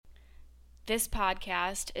This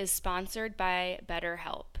podcast is sponsored by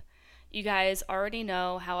BetterHelp. You guys already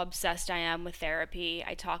know how obsessed I am with therapy.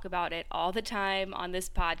 I talk about it all the time on this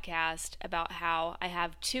podcast about how I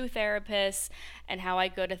have 2 therapists and how I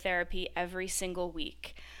go to therapy every single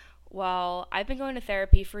week. Well, I've been going to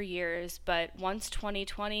therapy for years, but once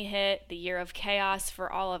 2020 hit, the year of chaos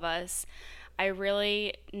for all of us, I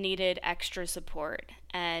really needed extra support.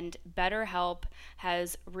 And BetterHelp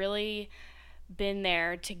has really been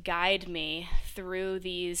there to guide me through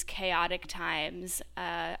these chaotic times.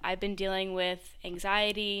 I've been dealing with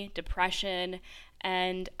anxiety, depression,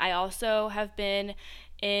 and I also have been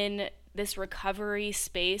in this recovery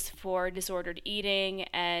space for disordered eating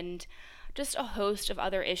and just a host of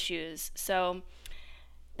other issues. So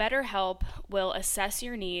BetterHelp will assess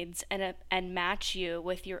your needs and match you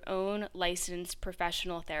with your own licensed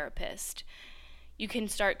professional therapist. You can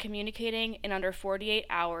start communicating in under 48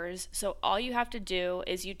 hours, so all you have to do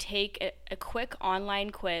is you take a quick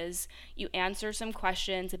online quiz, you answer some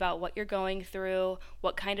questions about what you're going through,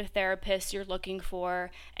 what kind of therapist you're looking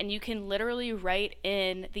for, and you can literally write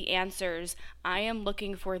in the answers, I am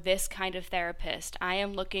looking for this kind of therapist, I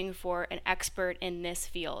am looking for an expert in this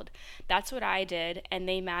field. That's what I did, and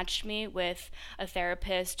they matched me with a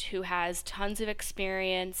therapist who has tons of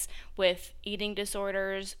experience with eating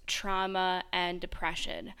disorders, trauma, and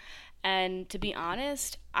depression. And to be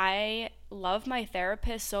honest, I love my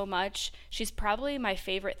therapist so much. She's probably my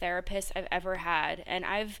favorite therapist I've ever had. And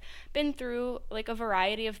I've been through like a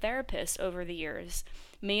variety of therapists over the years.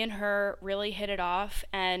 Me and her really hit it off.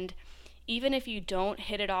 And even if you don't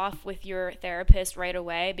hit it off with your therapist right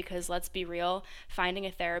away, because let's be real, finding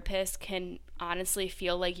a therapist can honestly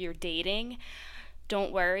feel like you're dating.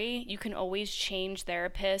 Don't worry, you can always change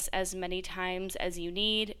therapists as many times as you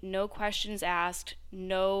need. No questions asked,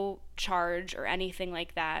 no charge or anything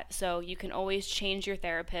like that. So you can always change your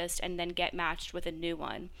therapist and then get matched with a new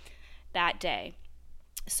one that day.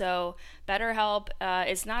 So BetterHelp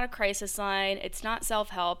is not a crisis line. It's not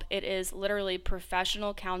self-help. It is literally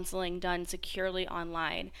professional counseling done securely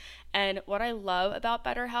online. And what I love about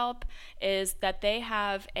BetterHelp is that they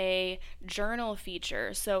have a journal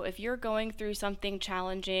feature. So if you're going through something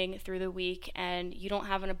challenging through the week and you don't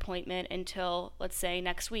have an appointment until, let's say,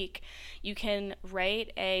 next week, you can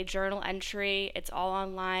write a journal entry. It's all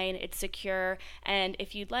online, it's secure, and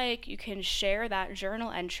if you'd like, you can share that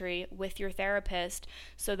journal entry with your therapist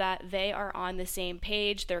so that they are on the same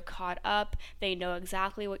page, they're caught up, they know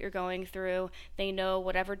exactly what you're going through, they know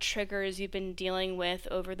whatever triggers you've been dealing with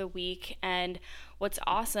over the week. And what's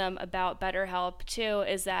awesome about BetterHelp too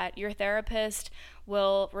is that your therapist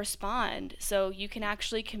will respond. So you can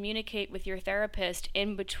actually communicate with your therapist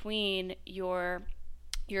in between your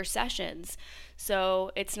sessions.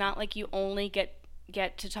 So it's not like you only get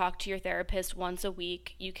to talk to your therapist once a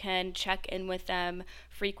week. You can check in with them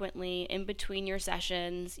frequently in between your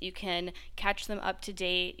sessions. You can catch them up to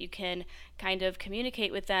date. You can kind of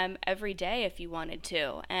communicate with them every day if you wanted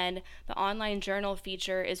to. And the online journal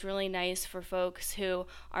feature is really nice for folks who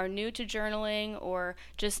are new to journaling or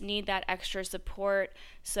just need that extra support.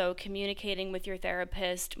 So communicating with your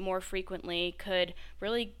therapist more frequently could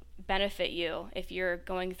really benefit you if you're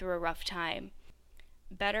going through a rough time.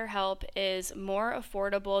 BetterHelp is more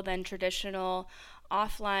affordable than traditional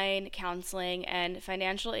offline counseling, and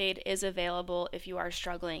financial aid is available if you are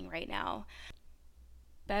struggling right now.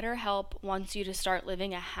 BetterHelp wants you to start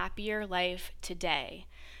living a happier life today.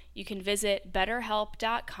 You can visit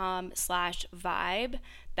betterhelp.com/vibe.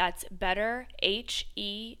 That's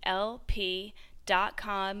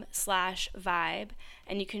betterhelp.com/vibe,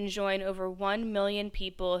 and you can join over 1 million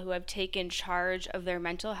people who have taken charge of their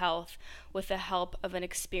mental health with the help of an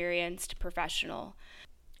experienced professional.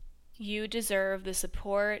 You deserve the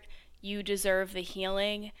support, you deserve the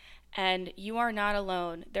healing, and you are not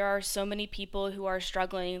alone. There are so many people who are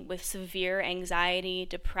struggling with severe anxiety,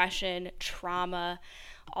 depression, trauma,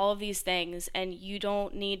 all of these things, and you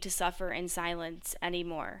don't need to suffer in silence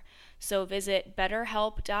anymore. So visit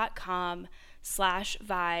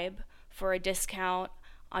betterhelp.com/vibe for a discount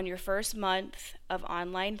on your first month of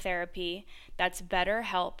online therapy. That's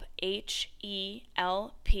BetterHelp,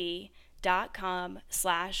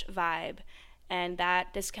 HELP.com/vibe. And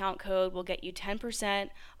that discount code will get you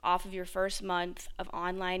 10% off of your first month of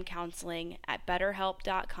online counseling at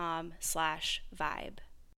betterhelp.com/vibe.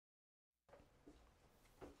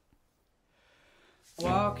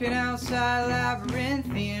 Walking outside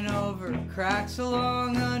labyrinthian over cracks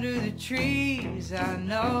along under the trees. I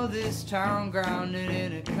know this town grounded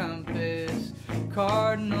in a compass,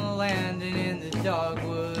 cardinal landing in the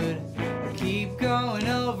dogwood. I keep going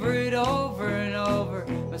over it over and over.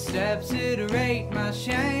 My steps iterate my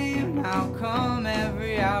shame. How outcome,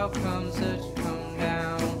 every outcome such a come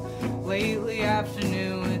down. Lately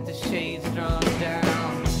afternoon with the shades drawn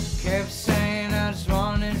down. Kept saying I just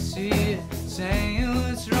wanted to see it, saying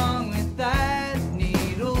what's wrong with that.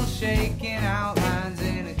 Needle shaking outlines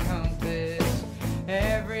in a compass.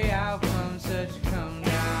 Every outcome such a come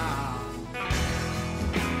down.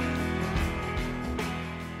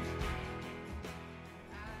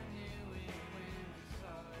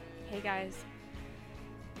 Hey guys,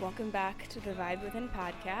 welcome back to the Vibe Within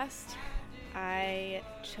podcast. I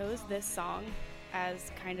chose this song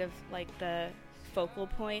as kind of like the focal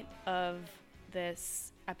point of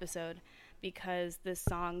this episode because this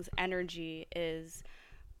song's energy is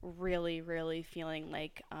really feeling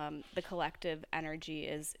like the collective energy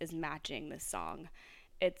is matching this song.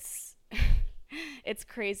 It's it's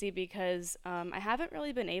crazy because I haven't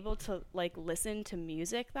really been able to like listen to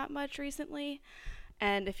music that much recently.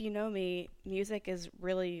 And if you know me, music is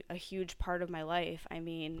really a huge part of my life. I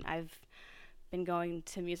mean, I've been going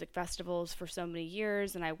to music festivals for so many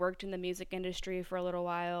years, and I worked in the music industry for a little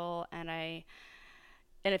while, and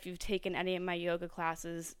if you've taken any of my yoga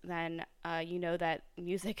classes, then you know that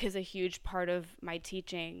music is a huge part of my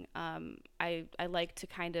teaching. I like to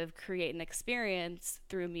kind of create an experience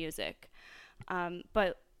through music.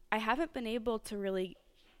 But I haven't been able to really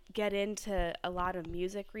get into a lot of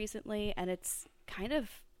music recently, and it's kind of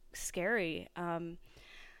scary.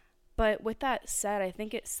 But with that said, I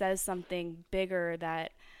think it says something bigger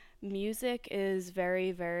that music is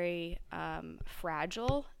very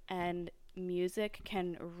fragile, and music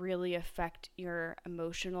can really affect your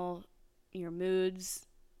your moods,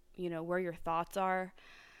 where your thoughts are.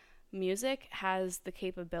 Music has the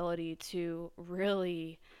capability to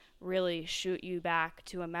really shoot you back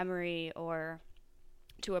to a memory or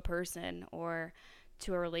to a person or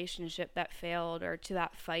to a relationship that failed or to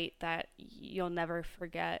that fight that you'll never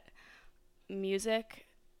forget. Music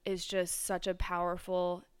is just such a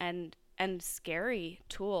powerful and scary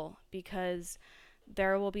tool because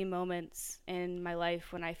there will be moments in my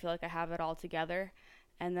life when I feel like I have it all together,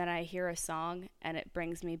 and then I hear a song and it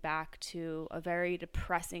brings me back to a very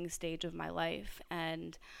depressing stage of my life,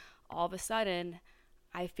 and all of a sudden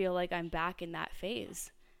I feel like I'm back in that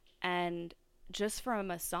phase. And just from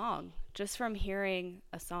a song, just from hearing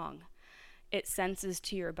a song, it senses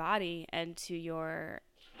to your body and to your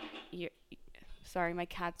sorry, my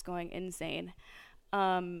cat's going insane.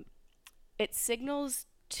 It signals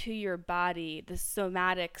to your body, the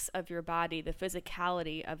somatics of your body, the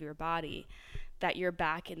physicality of your body, that you're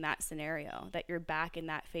back in that scenario, that you're back in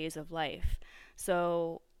that phase of life.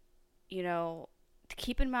 So,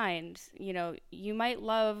 keep in mind, you might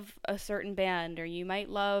love a certain band or you might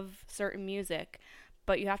love certain music,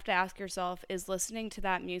 but you have to ask yourself, is listening to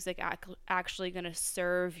that music actually going to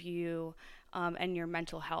serve you and your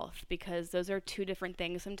mental health? Because those are two different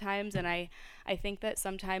things sometimes. And I think that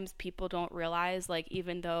sometimes people don't realize, like,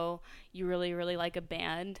 even though you really like a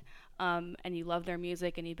band and you love their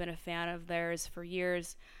music and you've been a fan of theirs for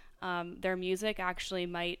years, their music actually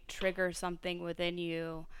might trigger something within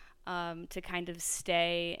you to kind of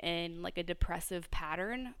stay in like a depressive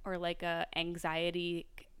pattern or like a anxiety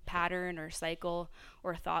pattern or cycle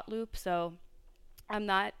or thought loop. So I'm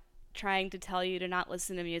not trying to tell you to not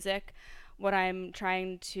listen to music. What I'm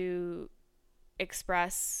trying to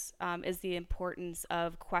express is the importance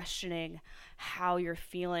of questioning how you're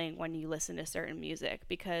feeling when you listen to certain music,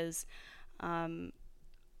 because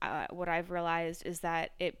what I've realized is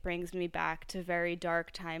that it brings me back to very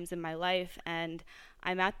dark times in my life, and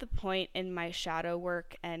I'm at the point in my shadow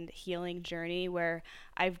work and healing journey where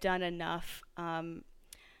I've done enough.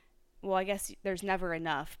 Well, I guess there's never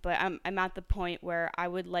enough, but I'm at the point where I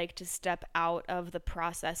would like to step out of the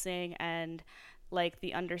processing and like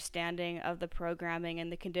the understanding of the programming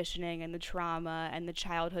and the conditioning and the trauma and the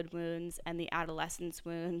childhood wounds and the adolescence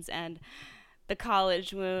wounds and the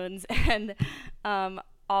college wounds and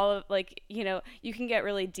all of, like, you can get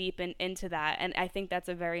really deep into that, and I think that's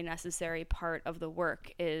a very necessary part of the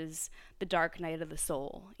work, is the dark night of the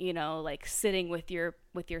soul, like sitting with your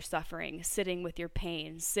suffering, sitting with your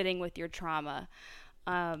pain, sitting with your trauma,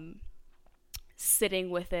 sitting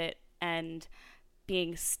with it and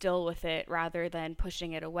being still with it rather than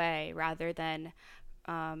pushing it away, rather than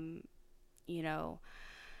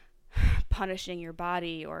punishing your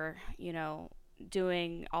body or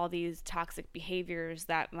doing all these toxic behaviors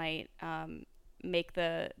that might make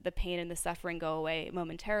the pain and the suffering go away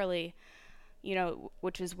momentarily,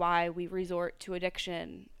 which is why we resort to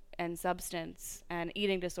addiction and substance and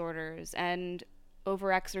eating disorders and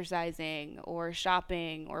over exercising or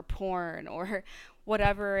shopping or porn or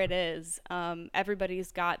whatever it is.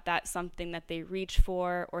 Everybody's got that something that they reach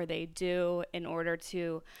for or they do in order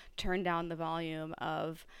to turn down the volume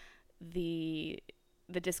of the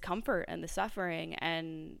discomfort and the suffering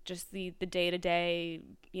and just the day-to-day,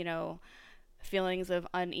 you know, feelings of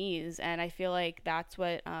unease. And I feel like that's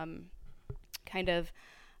what kind of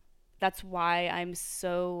that's why I'm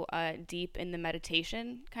so deep in the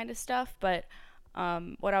meditation kind of stuff. But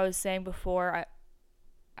what I was saying before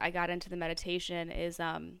I got into the meditation is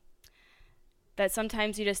that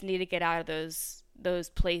sometimes you just need to get out of those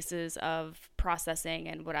places of processing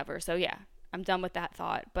and whatever. So yeah, I'm done with that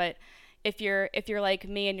thought. But if you're like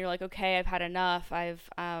me and you're like, okay, I've had enough. I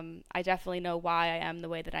definitely know why I am the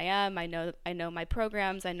way that I am. I know my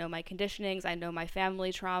programs. I know my conditionings. I know my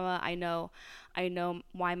family trauma. I know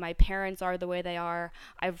why my parents are the way they are.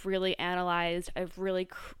 I've really analyzed. I've really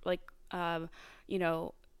you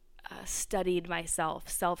know, studied myself,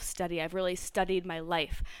 self-study. I've really studied my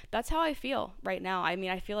life. That's how I feel right now. I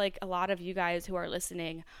mean, I feel like a lot of you guys who are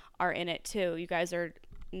listening are in it too. You guys are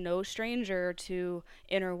no stranger to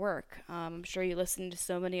inner work. I'm sure you listen to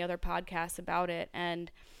so many other podcasts about it, and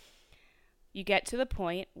you get to the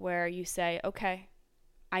point where you say, okay,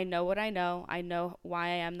 I know what I know. I know why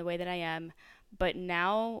I am the way that I am. But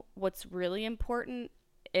now what's really important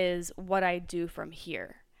is what I do from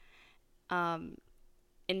here. Um,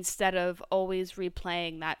 Instead of always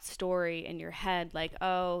replaying that story in your head, like,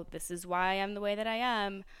 oh, this is why I am the way that I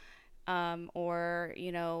am, or,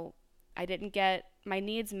 you know, I didn't get my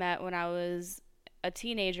needs met when I was a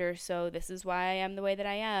teenager, so this is why I am the way that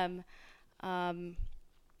I am. Um,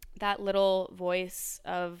 that little voice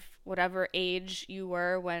of whatever age you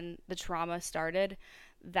were when the trauma started,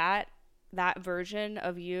 that that version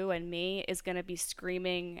of you and me is going to be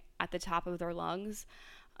screaming at the top of their lungs,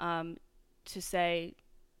 um, to say,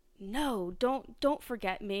 no, don't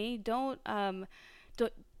forget me. Don't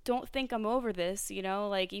don't think I'm over this, you know,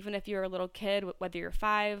 like even if you're a little kid, whether you're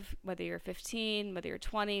 5, whether you're 15, whether you're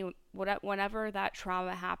 20, whenever that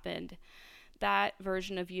trauma happened, that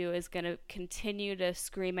version of you is going to continue to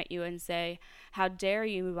scream at you and say, how dare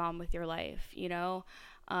you move on with your life, you know?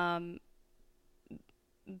 Um,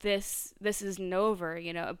 this isn't over,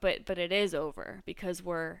 you know, but it is over because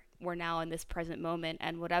we're now in this present moment,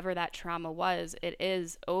 and whatever that trauma was, it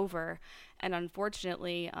is over. And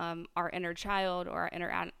unfortunately, our inner child or our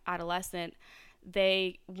inner adolescent,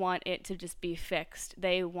 they want it to just be fixed.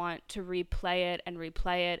 They want to replay it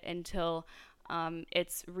until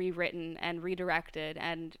it's rewritten and redirected,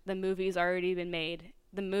 and the movie's already been made,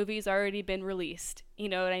 the movie's already been released, you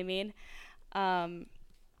know what I mean? um,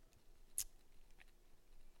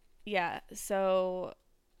 yeah, so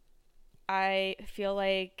I feel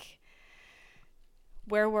like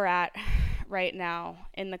where we're at right now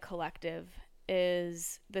in the collective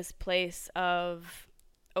is this place of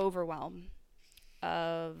overwhelm,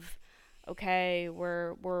 of okay,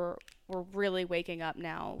 we're really waking up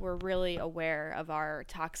now. We're really aware of our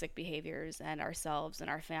toxic behaviors and ourselves and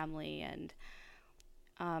our family, and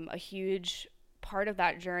a huge part of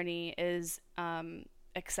that journey is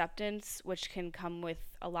acceptance, which can come with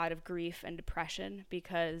a lot of grief and depression,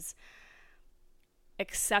 because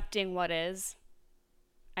accepting what is,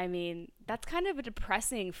 I mean, that's kind of a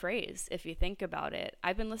depressing phrase if you think about it.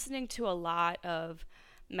 I've been listening to a lot of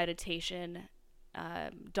meditation,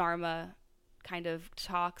 Dharma kind of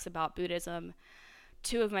talks about Buddhism.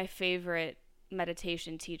 Two of my favorite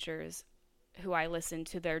meditation teachers who I listen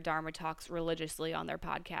to their Dharma talks religiously on their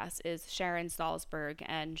podcast is Sharon Salzberg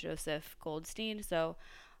and Joseph Goldstein. So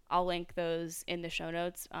I'll link those in the show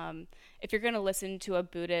notes. If you're going to listen to a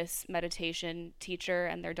Buddhist meditation teacher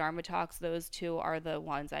and their Dharma talks, those two are the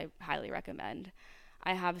ones I highly recommend.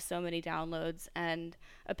 I have so many downloads and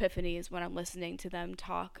epiphanies when I'm listening to them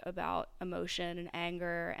talk about emotion and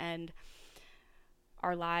anger and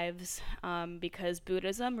our lives, because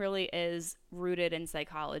Buddhism really is rooted in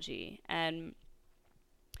psychology. And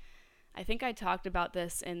I think I talked about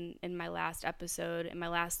this in my last episode, in my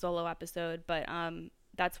last solo episode, but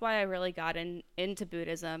that's why I really got into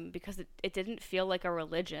Buddhism, because it didn't feel like a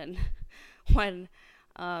religion. When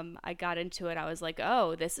I got into it, I was like,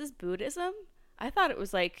 oh, this is Buddhism? I thought it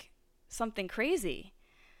was like something crazy.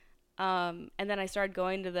 And then I started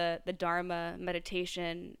going to the Dharma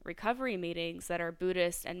meditation recovery meetings that are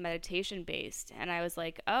Buddhist and meditation based. And I was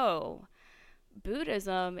like, oh,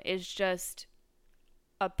 Buddhism is just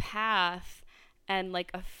a path and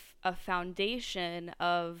like a foundation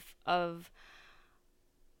of,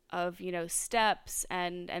 you know, steps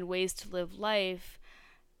and ways to live life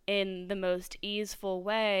in the most easeful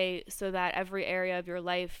way so that every area of your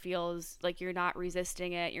life feels like you're not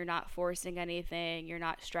resisting it, you're not forcing anything, you're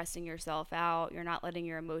not stressing yourself out, you're not letting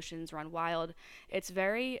your emotions run wild. It's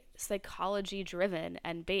very psychology driven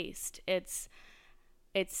and based. It's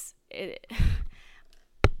it,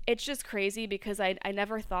 it's just crazy because I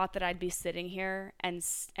never thought that I'd be sitting here and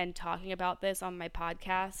talking about this on my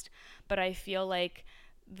podcast, but I feel like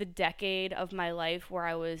the decade of my life where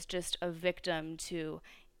I was just a victim to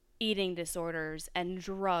eating disorders and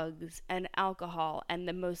drugs and alcohol and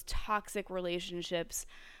the most toxic relationships,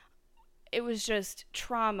 it was just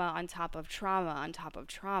trauma on top of trauma on top of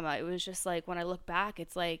trauma. It was just like, when I look back,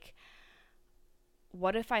 it's like,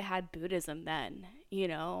 what if I had Buddhism then? You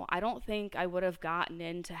know, I don't think I would have gotten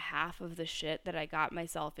into half of the shit that I got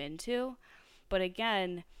myself into. But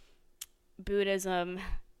again, Buddhism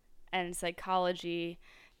and psychology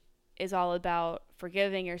is all about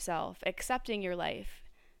forgiving yourself, accepting your life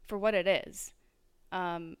for what it is.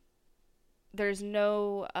 Um, there's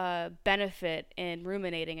no benefit in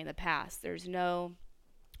ruminating in the past. There's no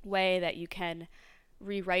way that you can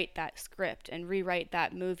rewrite that script and rewrite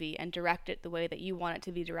that movie and direct it the way that you want it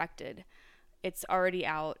to be directed. It's already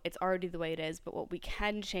out, it's already the way it is. But what we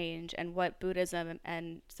can change, and what Buddhism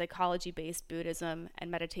and psychology based Buddhism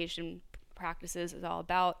and meditation practices is all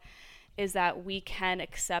about, is that we can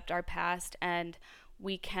accept our past and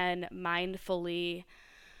we can mindfully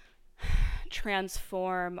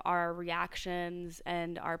transform our reactions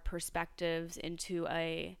and our perspectives into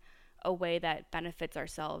a way that benefits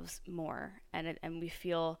ourselves more, and we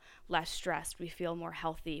feel less stressed, we feel more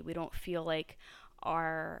healthy, we don't feel like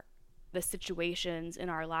the situations in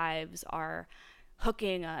our lives are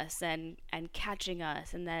hooking us and catching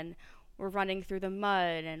us, and then we're running through the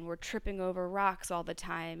mud and we're tripping over rocks all the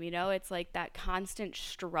time. You know, it's like that constant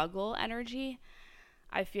struggle energy.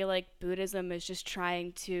 I feel like Buddhism is just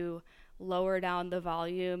trying to lower down the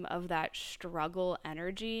volume of that struggle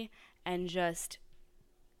energy and just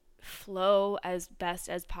flow as best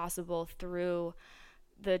as possible through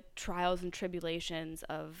the trials and tribulations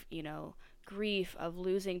of, you know, grief, of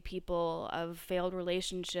losing people, of failed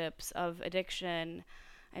relationships, of addiction.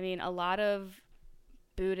 I mean, a lot of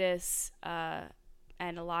Buddhists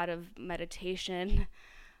and a lot of meditation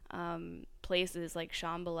places like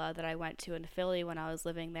Shambhala that I went to in Philly when I was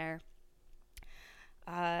living there,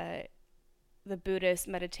 the Buddhist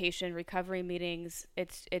meditation recovery meetings,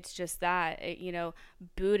 it's just that you know,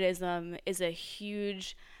 Buddhism is a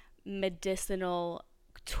huge medicinal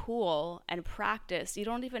tool and practice. You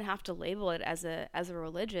don't even have to label it as a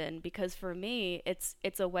religion, because for me it's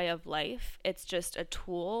a way of life. It's just a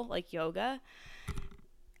tool like yoga,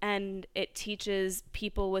 and it teaches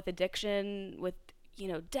people with addiction, with, you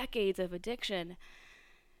know, decades of addiction,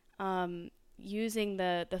 using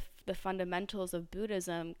the fundamentals of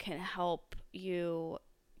Buddhism can help you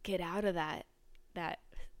get out of that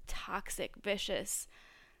toxic, vicious,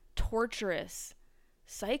 torturous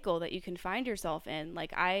cycle that you can find yourself in.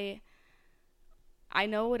 Like, I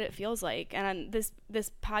know what it feels like, and this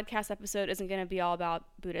podcast episode isn't going to be all about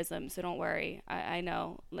Buddhism, so don't worry. I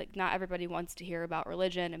know, like, not everybody wants to hear about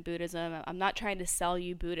religion and Buddhism. I'm not trying to sell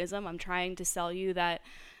you Buddhism. I'm trying to sell you that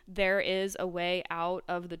there is a way out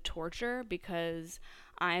of the torture, because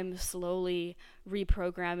I'm slowly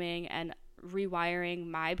reprogramming and rewiring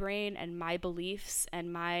my brain and my beliefs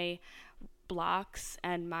and my blocks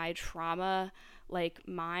and my trauma, like,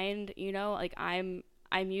 mind, you know, like, I'm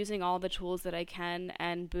using all the tools that I can,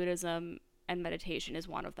 and Buddhism and meditation is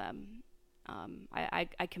one of them.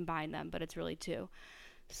 I combine them, but it's really two.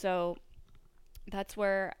 So that's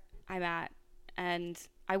where I'm at, and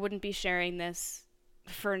I wouldn't be sharing this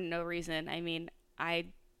for no reason. I mean,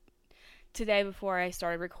 today before I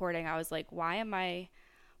started recording, I was like, why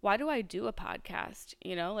do I do a podcast?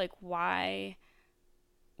 You know, like, why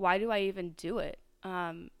do I even do it?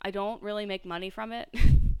 I don't really make money from it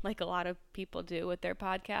like a lot of people do with their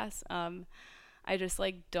podcasts. I just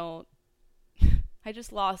don't, I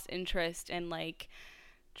just lost interest in, like,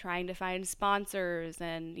 trying to find sponsors,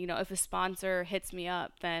 and, you know, if a sponsor hits me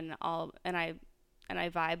up, then I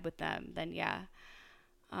vibe with them, then yeah.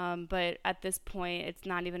 But at this point, it's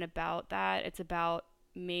not even about that. It's about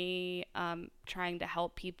me trying to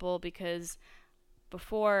help people, because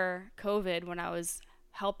before COVID, when I was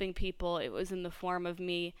helping people, it was in the form of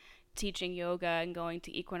me teaching yoga and going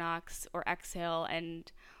to Equinox or Exhale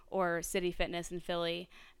or City Fitness in Philly,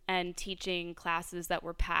 and teaching classes that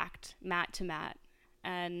were packed mat to mat.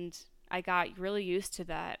 And I got really used to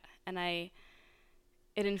that, and it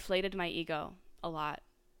inflated my ego a lot.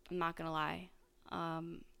 I'm not gonna lie.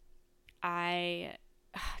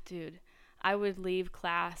 Dude, I would leave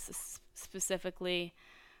class specifically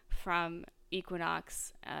from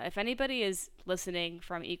Equinox. If anybody is listening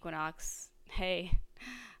from Equinox, hey,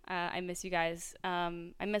 I miss you guys.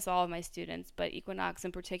 I miss all of my students, but Equinox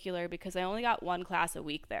in particular, because I only got one class a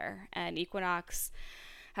week there, and Equinox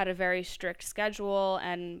had a very strict schedule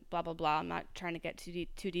and blah blah blah. I'm not trying to get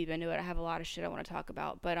too deep into it. I have a lot of shit I want to talk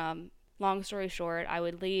about, but long story short, I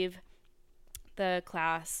would leave the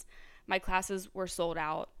class. My classes were sold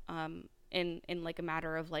out in like a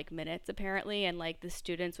matter of like minutes apparently, and like the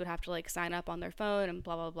students would have to like sign up on their phone and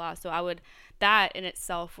blah blah blah. So that in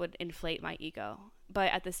itself would inflate my ego.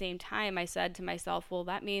 But at the same time, I said to myself, well,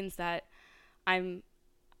 that means that I'm,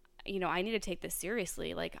 I need to take this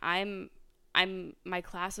seriously. Like my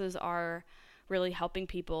classes are really helping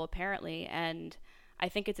people apparently, and I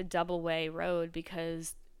think it's a double way road,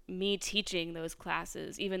 because me teaching those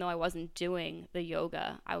classes, even though I wasn't doing the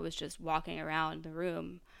yoga, I was just walking around the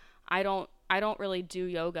room. I don't really do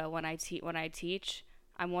yoga when I teach.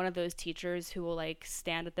 I'm one of those teachers who will like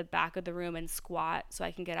stand at the back of the room and squat so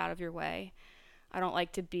I can get out of your way. I don't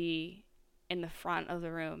like to be in the front of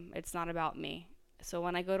the room. It's not about me. So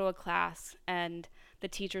when I go to a class and the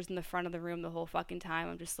teacher's in the front of the room the whole fucking time,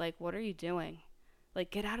 I'm just like, what are you doing?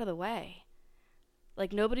 Like, get out of the way.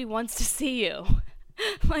 Like, nobody wants to see you.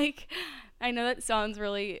 Like, I know that sounds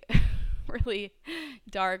really, really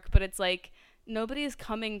dark, but it's like, nobody is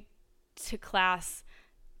coming to class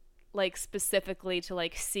like specifically to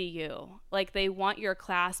like see you. Like, they want your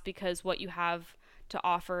class because what you have to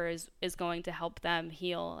offer is going to help them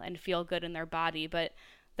heal and feel good in their body, but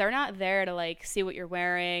they're not there to like see what you're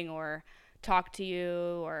wearing or talk to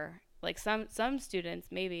you, or like some students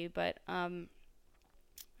maybe, but I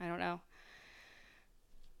don't know.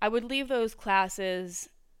 I would leave those classes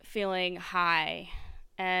feeling high,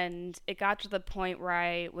 and it got to the point where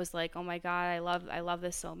I was like, oh my god, I love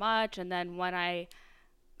this so much. And then when I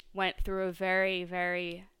went through a very,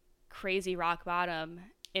 very crazy rock bottom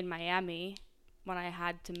in Miami, when I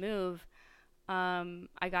had to move,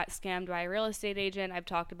 I got scammed by a real estate agent. I've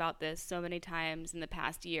talked about this so many times in the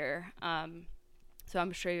past year, so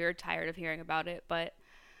I'm sure you're tired of hearing about it, but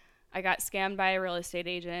I got scammed by a real estate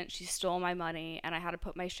agent. She stole my money, and I had to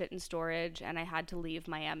put my shit in storage, and I had to leave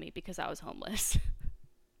Miami because I was homeless.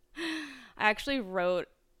 I actually wrote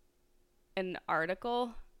an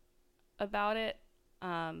article about it.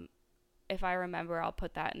 If I remember, I'll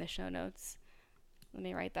put that in the show notes. Let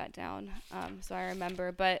me write that down so I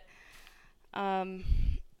remember. But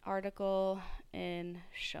article in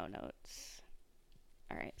show notes.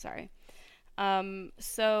 All right, sorry.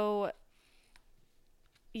 So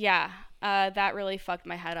yeah, that really fucked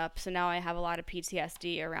my head up. So now I have a lot of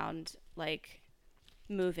PTSD around like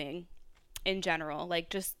moving in general, like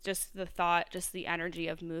just the thought, just the energy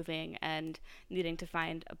of moving and needing to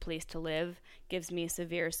find a place to live gives me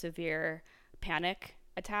severe panic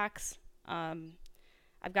attacks.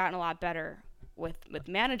 I've gotten a lot better with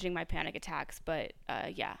managing my panic attacks, but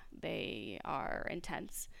yeah, they are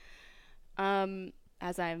intense.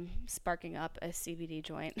 As I'm sparking up a CBD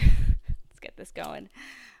joint. Let's get this going.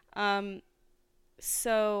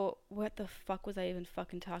 So what the fuck was I even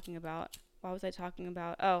fucking talking about? What was I talking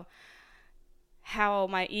about? Oh, how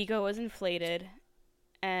my ego was inflated,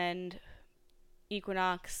 and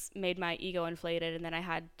Equinox made my ego inflated, and then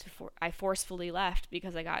I forcefully left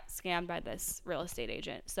because I got scammed by this real estate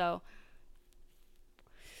agent. So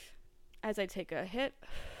as I take a hit,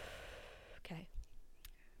 okay,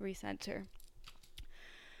 recenter.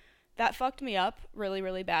 That fucked me up really,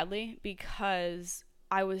 really badly because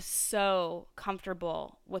I was so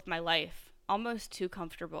comfortable with my life, almost too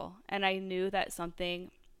comfortable, and I knew that something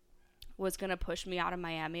was going to push me out of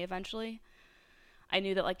Miami eventually. I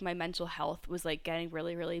knew that like my mental health was like getting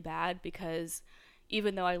really, really bad, because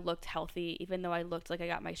even though I looked healthy, even though I looked like I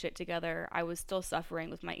got my shit together, I was still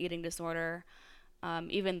suffering with my eating disorder.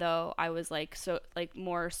 Even though I was like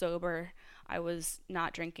more sober, I was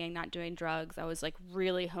not drinking, not doing drugs. I was like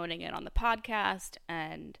really honing in on the podcast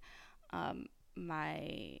and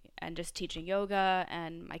just teaching yoga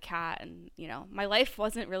and my cat, and my life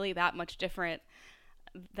wasn't really that much different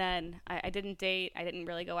then. I didn't date, I didn't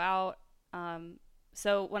really go out.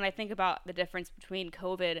 So when I think about the difference between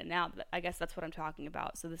COVID and now, I guess that's what I'm talking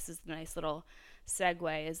about. So this is the nice little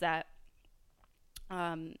segue, is that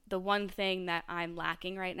the one thing that I'm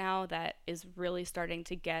lacking right now that is really starting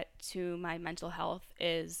to get to my mental health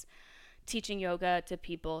is teaching yoga to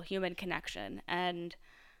people, human connection. And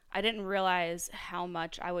I didn't realize how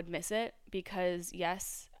much I would miss it, because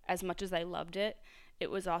yes, as much as I loved it, it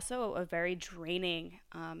was also a very draining,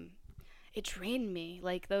 it drained me.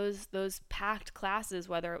 Like those packed classes,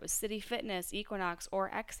 whether it was City Fitness, Equinox, or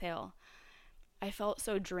Exhale, I felt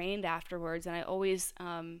so drained afterwards, and I always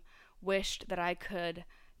wished that I could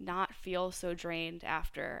not feel so drained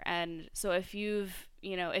after. And so if you've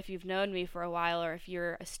known me for a while, or if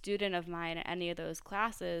you're a student of mine at any of those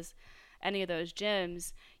classes, any of those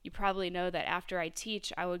gyms, you probably know that after I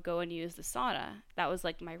teach, I would go and use the sauna. That was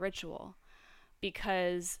like my ritual,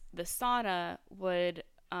 because the sauna would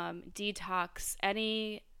detox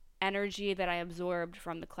any energy that I absorbed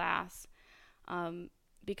from the class.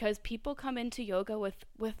 Because people come into yoga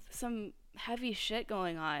with some heavy shit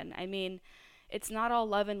going on. I mean, it's not all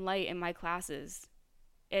love and light in my classes.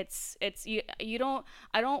 It's you don't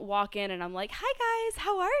I don't walk in and I'm like, "Hi guys,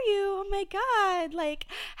 how are you? Oh my god, like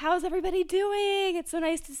how's everybody doing? It's so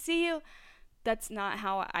nice to see you." That's not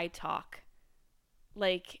how I talk.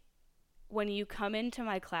 Like, when you come into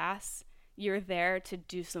my class, you're there to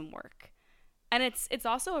do some work. And it's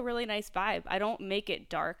also a really nice vibe. I don't make it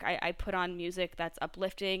dark. I put on music that's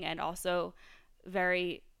uplifting and also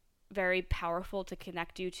very, very powerful to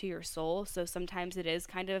connect you to your soul. So sometimes it is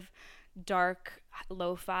kind of dark,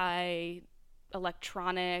 lo-fi,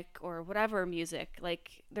 electronic, or whatever music.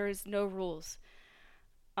 Like, there's no rules.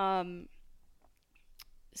 Um,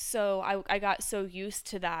 so I got so used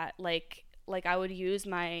to that. Like I would use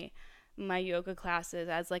my yoga classes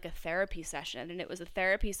as like a therapy session, and it was a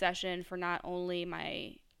therapy session for not only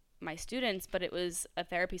my students, but it was a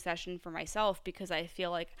therapy session for myself, because I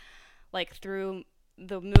feel like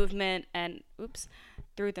the movement and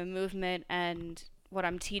through the movement and what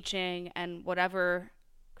I'm teaching and whatever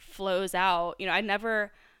flows out, I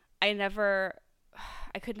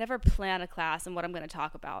could never plan a class and what I'm going to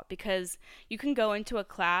talk about, because you can go into a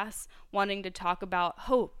class wanting to talk about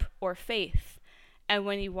hope or faith, and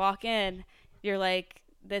when you walk in, you're like,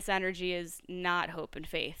 this energy is not hope and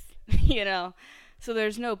faith, you know? So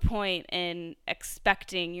there's no point in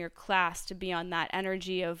expecting your class to be on that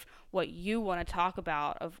energy of what you want to talk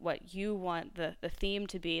about, of what you want the theme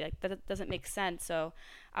to be. Like, that doesn't make sense. So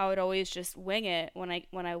I would always just wing it. When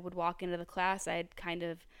I would walk into the class, I'd kind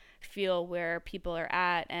of feel where people are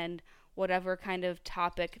at, and whatever kind of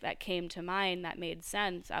topic that came to mind that made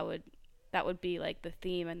sense, that would be like the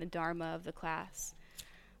theme and the dharma of the class.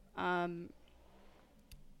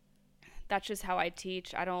 That's just how I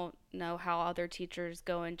teach. I don't know how other teachers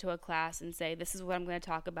go into a class and say, this is what I'm going to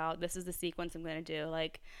talk about, this is the sequence I'm going to do.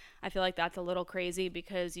 Like, I feel like that's a little crazy,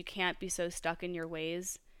 because you can't be so stuck in your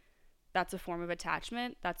ways. That's a form of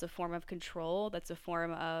attachment. That's a form of control. That's a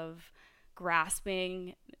form of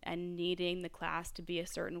grasping and needing the class to be a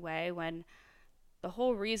certain way, when the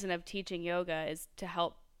whole reason of teaching yoga is to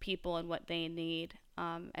help people in what they need.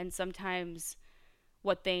 And sometimes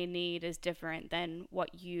what they need is different than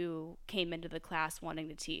what you came into the class wanting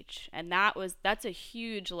to teach. And that's a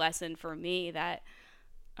huge lesson for me that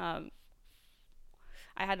I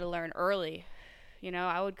had to learn early.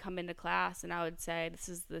 I would come into class and I would say, this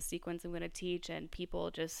is the sequence I'm going to teach, and people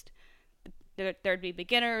just, there'd be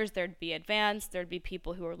beginners, there'd be advanced, there'd be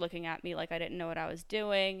people who were looking at me like I didn't know what I was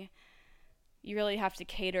doing. You really have to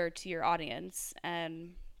cater to your audience.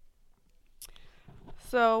 And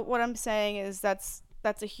so what I'm saying is that's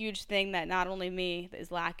a huge thing that not only me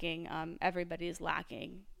is lacking, everybody is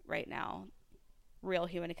lacking right now, real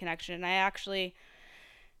human connection. And I actually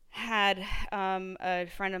had a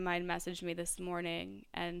friend of mine message me this morning,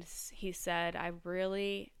 and he said, I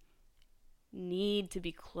really need to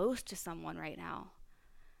be close to someone right now.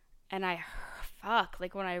 And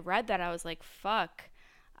like when I read that, I was like, fuck,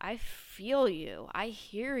 I feel you. I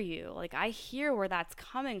hear you. Like, I hear where that's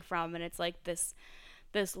coming from. And it's like this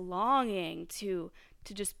longing to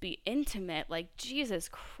just be intimate. Like, Jesus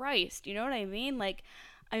Christ, you know what I mean? Like,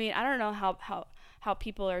 I don't know how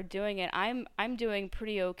people are doing it. I'm doing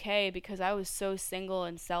pretty okay, because I was so single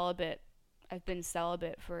and celibate. I've been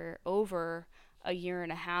celibate for over a year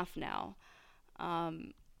and a half now.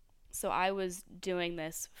 So I was doing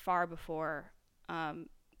this far before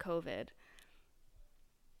COVID.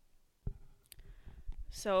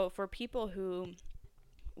 So for people who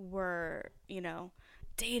were,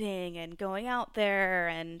 dating and going out there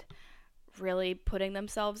and really putting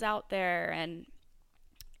themselves out there and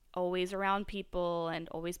always around people and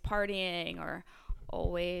always partying or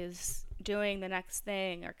always doing the next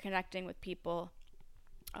thing or connecting with people,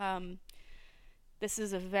 this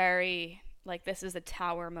is a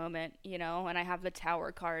tower moment, and I have the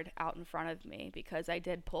tower card out in front of me because I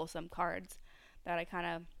did pull some cards that I kind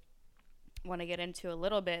of want to get into a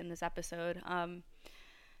little bit in this episode.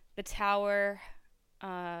 The tower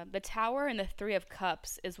and the Three of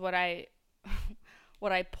Cups is what I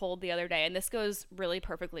pulled the other day, and this goes really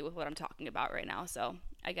perfectly with what I'm talking about right now. So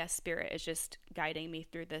I guess Spirit is just guiding me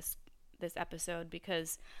through this this episode,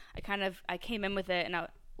 because I came in with it and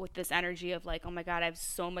with this energy of like, oh my god, I have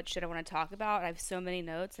so much shit I want to talk about. I have so many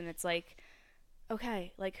notes, and it's like,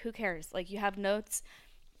 okay, like who cares? Like you have notes,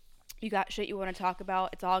 you got shit you want to talk about.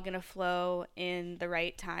 It's all going to flow in the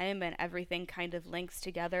right time, and everything kind of links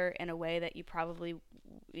together in a way that you probably,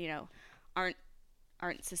 you know, aren't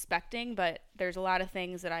suspecting. But there's a lot of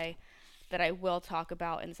things that I will talk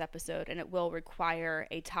about in this episode, and it will require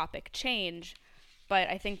a topic change. But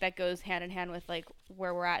I think that goes hand in hand with like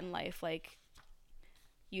where we're at in life. Like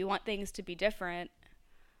you want things to be different,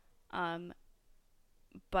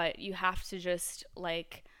 but you have to just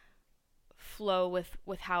like flow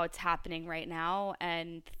with how it's happening right now,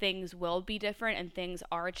 and things will be different and things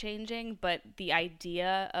are changing, but the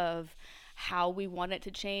idea of how we want it to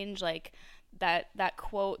change, like that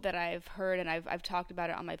quote that I've heard, and I've talked about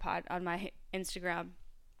it on my Instagram.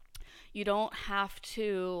 You don't have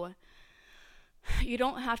to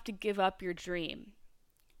give up your dream.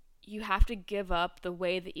 You have to give up the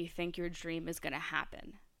way that you think your dream is going to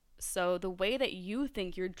happen. So the way that you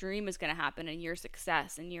think your dream is going to happen, and your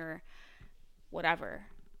success and your whatever,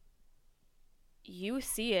 you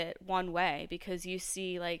see it one way because you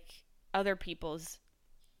see like other people's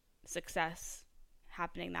success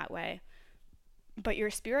happening that way. But your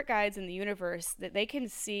spirit guides in the universe, that they can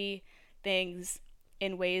see things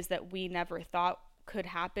in ways that we never thought could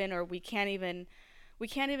happen, or we can't even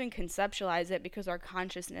conceptualize it because our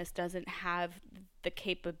consciousness doesn't have the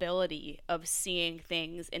capability of seeing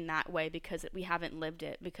things in that way because we haven't lived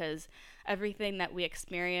it, because everything that we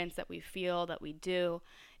experience, that we feel, that we do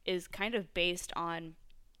is kind of based on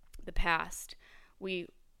the past. We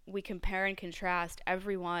compare and contrast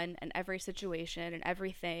everyone and every situation and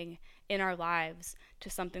everything in our lives to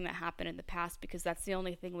something that happened in the past, because that's the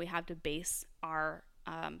only thing we have to base our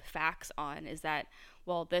facts on, is that,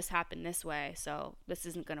 well, this happened this way, so this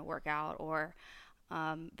isn't going to work out, or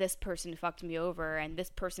this person fucked me over and this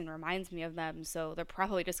person reminds me of them, so they're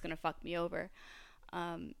probably just going to fuck me over.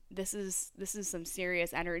 This is some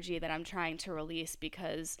serious energy that I'm trying to release,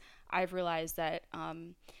 because I've realized that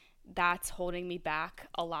that's holding me back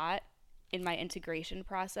a lot in my integration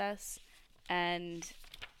process. And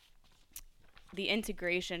the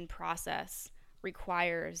integration process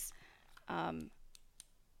requires,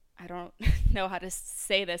 I don't know how to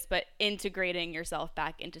say this, but integrating yourself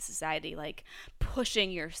back into society, like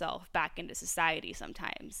pushing yourself back into society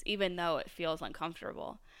sometimes, even though it feels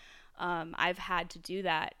uncomfortable. I've had to do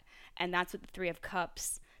that, and that's what the Three of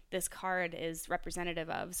Cups, this card, is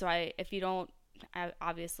representative of. So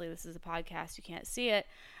obviously this is a podcast, you can't see it.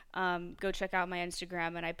 Go check out my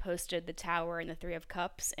Instagram, and I posted the Tower and the Three of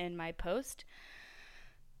Cups in my post.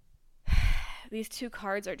 These two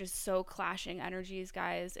cards are just so clashing energies,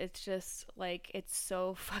 guys. It's just like, it's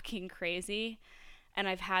so fucking crazy. And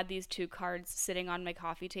I've had these two cards sitting on my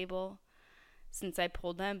coffee table since I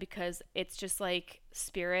pulled them, because it's just like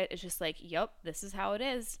spirit is just like, yep, this is how it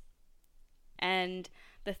is. And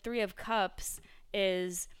the Three of Cups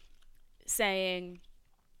is saying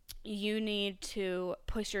you need to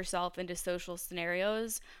push yourself into social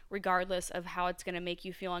scenarios regardless of how it's going to make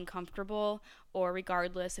you feel uncomfortable, or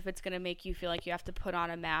regardless if it's going to make you feel like you have to put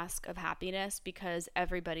on a mask of happiness, because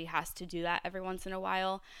everybody has to do that every once in a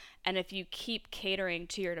while. And if you keep catering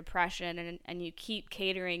to your depression, and you keep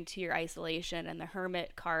catering to your isolation and the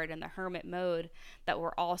Hermit card and the Hermit mode that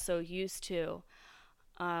we're all so used to,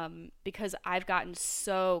 because I've gotten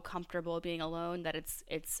so comfortable being alone that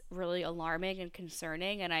it's really alarming and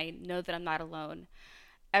concerning, and I know that I'm not alone.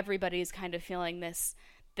 Everybody's kind of feeling this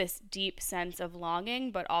deep sense of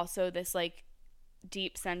longing, but also this like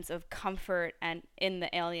deep sense of comfort and in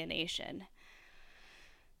the alienation.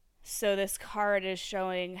 So this card is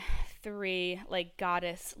showing three like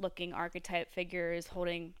goddess looking archetype figures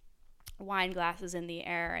holding wine glasses in the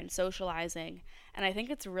air and socializing. And I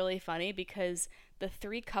think it's really funny because the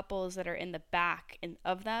three couples that are in the back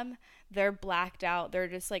of them, they're blacked out. They're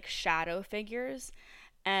just like shadow figures.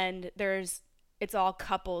 And it's all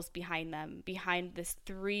couples behind them, behind these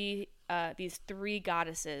three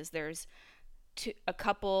goddesses. There's a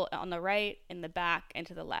couple on the right, in the back, and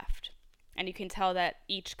to the left. And you can tell that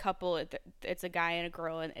each couple, it's a guy and a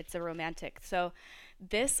girl, and it's a romantic. So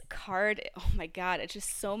this card, oh my God, it's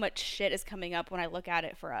just so much shit is coming up when I look at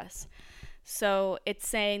it for us. So it's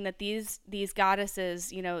saying that these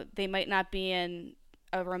goddesses, you know, they might not be in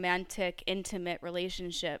a romantic, intimate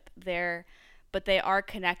relationship but they are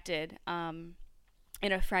connected in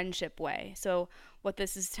a friendship way. So what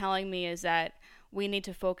this is telling me is that we need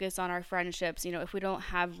to focus on our friendships. You know, if we don't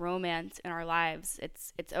have romance in our lives,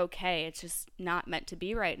 it's okay. It's just not meant to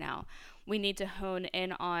be right now. we need to hone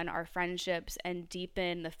in on our friendships and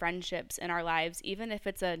deepen the friendships in our lives, even if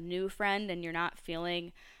it's a new friend and you're not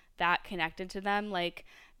feeling that connected to them. Like,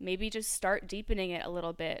 maybe just start deepening it a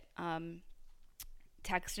little bit,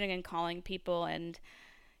 texting and calling people. And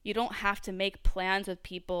you don't have to make plans with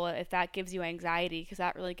people if that gives you anxiety, because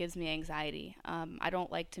that really gives me anxiety. I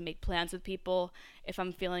don't like to make plans with people if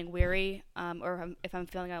I'm feeling weary, or if I'm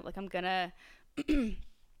feeling like I'm gonna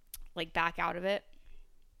like back out of it.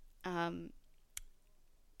 um,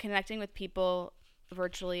 Connecting with people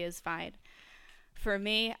virtually is fine. For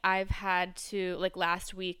me, I've had to, like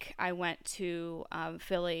last week, I went to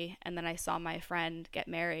Philly, and then I saw my friend get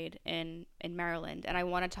married in Maryland. And I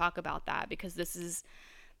want to talk about that because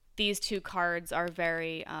these two cards are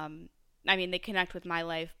very, I mean, they connect with my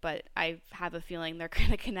life, but I have a feeling they're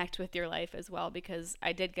going to connect with your life as well, because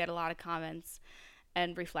I did get a lot of comments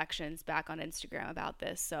and reflections back on Instagram about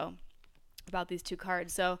this. So, about these two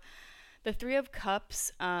cards. So, the Three of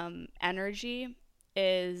Cups energy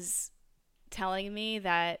is telling me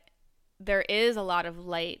that there is a lot of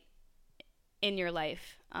light in your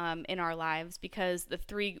life, in our lives, because the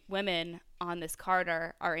three women on this card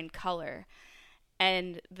are in color,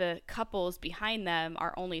 and the couples behind them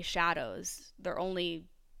are only shadows.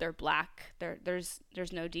 They're black. There's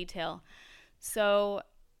no detail. So,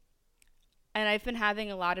 and I've been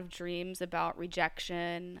having a lot of dreams about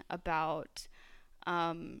rejection, about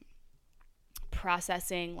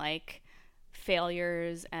processing like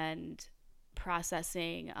failures, and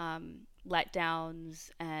processing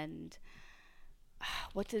letdowns. And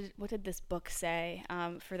what did this book say?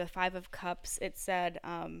 For the Five of Cups, it said,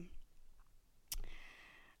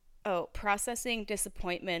 processing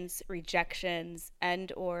disappointments, rejections,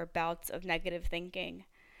 and or bouts of negative thinking.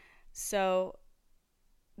 So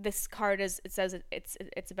this card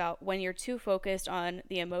it's about when you're too focused on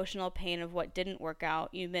the emotional pain of what didn't work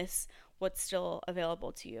out, you miss what's still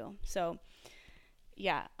available to you. So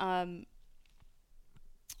yeah,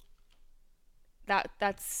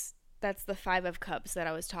 that's the Five of Cups that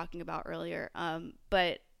I was talking about earlier.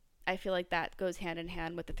 But I feel like that goes hand in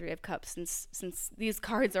hand with the Three of Cups, since these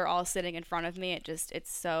cards are all sitting in front of me. It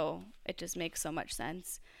just makes so much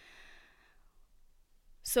sense.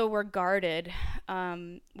 So we're guarded.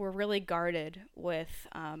 We're really guarded with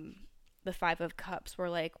the Five of Cups. We're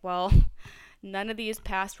like, well, none of these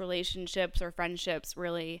past relationships or friendships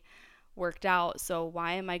really worked out. So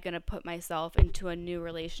why am I going to put myself into a new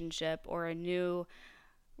relationship or a new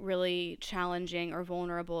really challenging or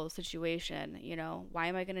vulnerable situation? Why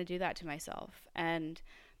am I going to do that to myself? And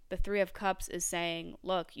the Three of Cups is saying,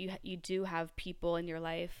 look, you do have people in your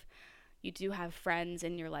life. You do have friends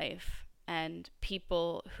in your life, and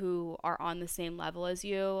people who are on the same level as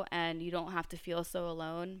you, and you don't have to feel so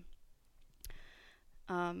alone.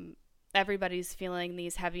 Everybody's feeling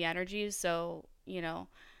these heavy energies, so you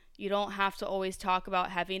don't have to always talk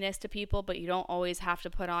about heaviness to people, but you don't always have to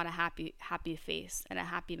put on a happy face and a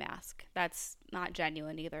happy mask. That's not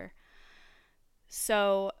genuine either.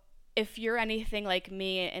 So if you're anything like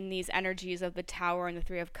me in these energies of the Tower and the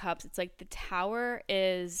Three of Cups, it's like the Tower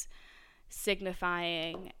is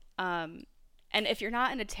signifying, and if you're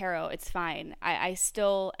not in a tarot, it's fine. I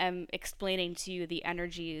still am explaining to you the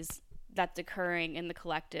energies that's occurring in the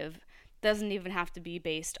collective. Doesn't even have to be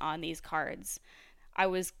based on these cards. I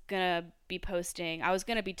was gonna be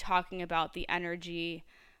talking about the energies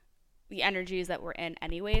that we're in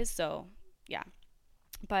anyways. So yeah,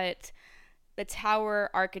 but the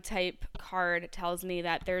Tower archetype card tells me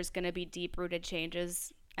that there's gonna be deep rooted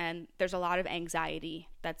changes, and there's a lot of anxiety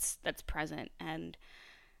that's present, and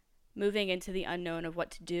moving into the unknown of what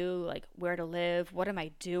to do, like where to live, what am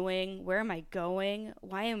I doing, where am I going,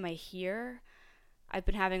 why am I here? I've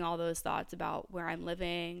been having all those thoughts about where I'm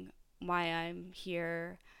living, why I'm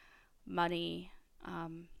here, money,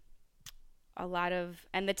 and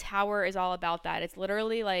the Tower is all about that. It's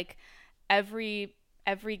literally like every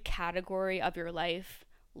category of your life: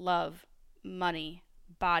 love, money,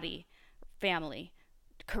 body, family,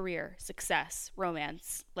 career, success,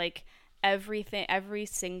 romance, like everything, every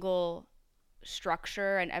single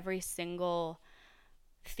structure and every single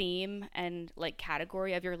theme and like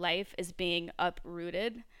category of your life is being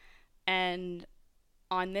uprooted. And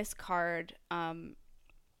on this card,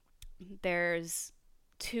 there's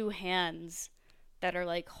two hands that are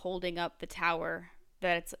like holding up the Tower,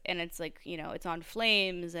 it's like, it's on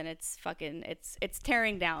flames, and it's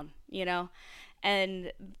tearing down,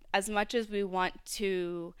 and as much as we want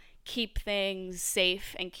to keep things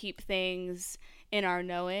safe and keep things in our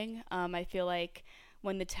knowing, I feel like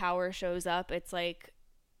when the Tower shows up, it's like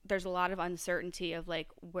there's a lot of uncertainty of like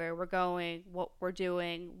where we're going, what we're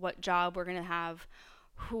doing, what job we're going to have,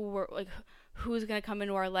 who's going to come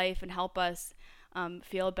into our life and help us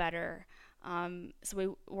feel better.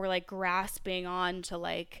 So we're like grasping on to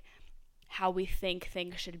like how we think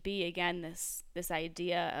things should be. Again, this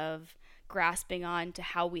idea of grasping on to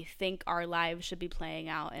how we think our lives should be playing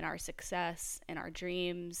out in our success, in our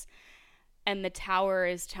dreams. And the tower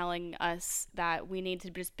is telling us that we need to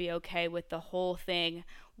just be okay with the whole thing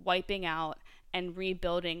wiping out and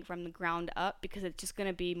rebuilding from the ground up, because it's just going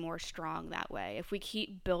to be more strong that way. If we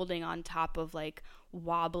keep building on top of like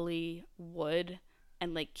wobbly wood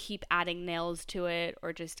and like keep adding nails to it,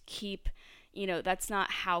 or just keep, that's not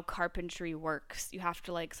how carpentry works. You have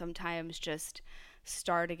to like sometimes just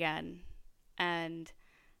start again. And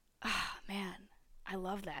man, I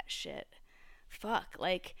love that shit. Fuck,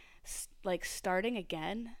 like starting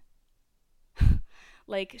again.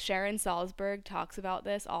 Like Sharon Salzberg talks about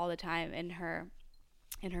this all the time in her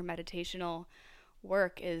meditational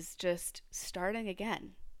work, is just starting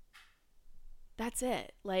again. That's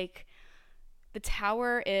it. Like the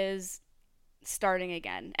tower is starting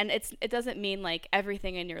again. And it doesn't mean like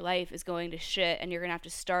everything in your life is going to shit and you're going to have to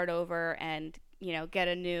start over and,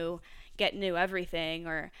 get new everything.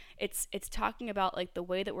 Or it's talking about like the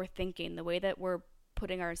way that we're thinking, the way that we're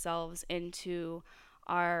putting ourselves into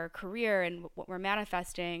our career and what we're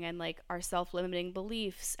manifesting, and like our self-limiting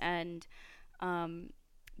beliefs, and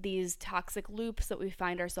these toxic loops that we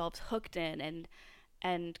find ourselves hooked in,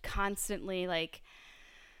 and constantly like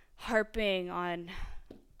harping on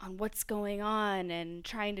what's going on and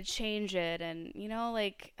trying to change it. And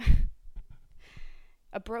like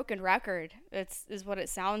a broken record, is what it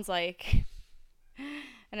sounds like.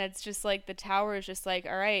 And it's just like the tower is just like,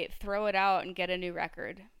 all right, throw it out and get a new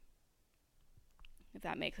record, if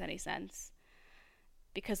that makes any sense.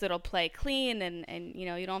 Because it'll play clean, and you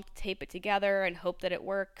don't have to tape it together and hope that it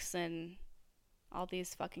works. And all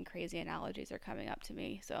these fucking crazy analogies are coming up to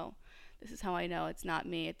me. So this is how I know it's not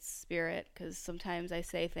me, it's spirit. Because sometimes I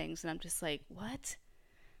say things and I'm just like, what?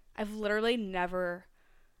 I've literally never...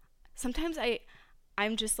 Sometimes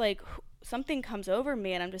I'm just like, something comes over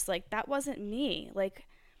me and I'm just like, that wasn't me. Like,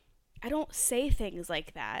 I don't say things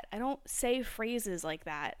like that. I don't say phrases like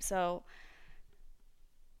that. So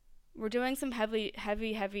we're doing some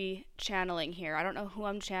heavy channeling here. I don't know who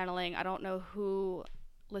I'm channeling. I don't know who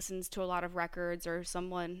listens to a lot of records, or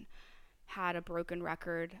someone had a broken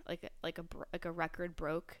record, like a record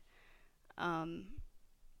broke.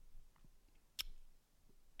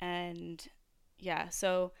 And yeah,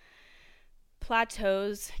 so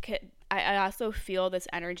plateaus. I also feel this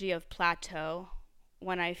energy of plateau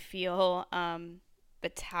when I feel the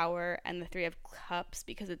tower and the Three of Cups,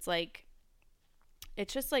 because it's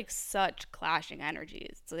just like such clashing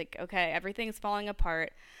energies. It's like, okay, everything's falling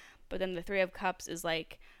apart, but then the Three of Cups is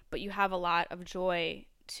like, but you have a lot of joy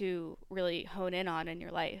to really hone in on in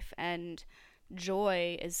your life. And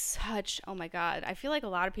joy is such, oh my God, I feel like a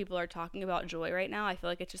lot of people are talking about joy right now. I feel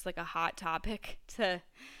like it's just like a hot topic to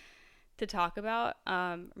talk about.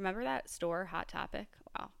 Remember that store, Hot Topic?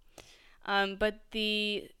 Wow. But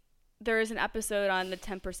there is an episode on the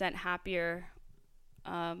 10% Happier.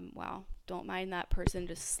 Wow, don't mind that person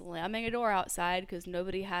just slamming a door outside because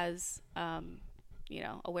nobody has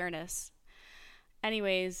awareness.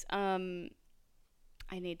 Anyways,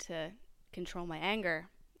 I need to control my anger,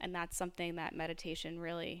 and that's something that meditation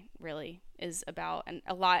really, really is about, and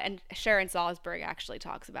a lot. And Sharon Salzberg actually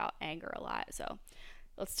talks about anger a lot. So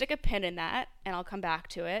let's stick a pin in that, and I'll come back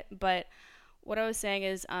to it. But what I was saying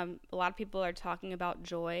is, a lot of people are talking about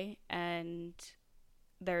joy, and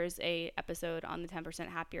there's a episode on the 10%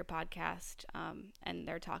 Happier podcast, and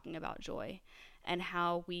they're talking about joy and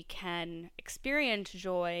how we can experience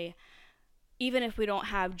joy. Even if we don't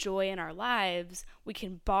have joy in our lives, we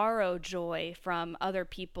can borrow joy from other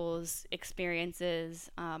people's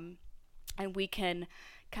experiences, and we can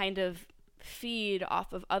kind of feed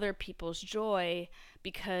off of other people's joy,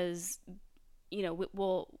 because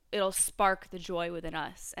it'll spark the joy within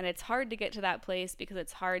us. And it's hard to get to that place, because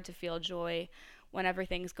it's hard to feel joy when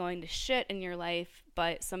everything's going to shit in your life,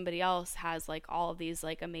 but somebody else has like all of these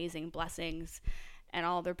like amazing blessings, and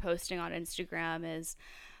all they're posting on Instagram is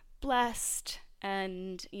blessed,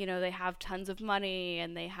 and they have tons of money,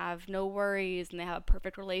 and they have no worries, and they have a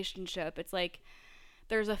perfect relationship. It's like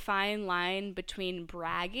there's a fine line between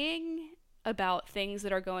bragging about things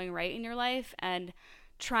that are going right in your life and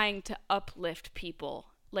trying to uplift people,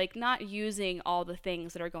 like not using all the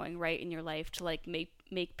things that are going right in your life to like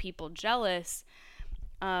make people jealous,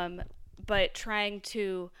 but trying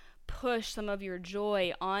to push some of your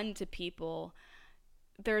joy onto people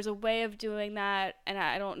there's a way of doing that, and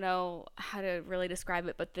I don't know how to really describe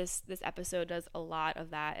it, but this episode does a lot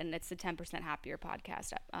of that, and it's the 10% Happier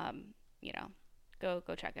podcast. You know,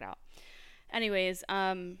 go check it out. Anyways,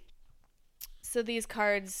 so these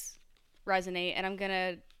cards resonate, and I'm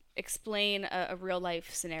gonna explain a real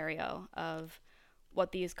life scenario of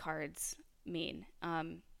what these cards mean.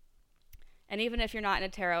 And even if you're not in a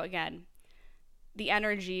tarot, again, the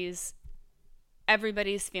energies,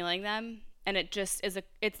 everybody's feeling them, and it just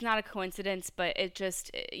it's not a coincidence, but it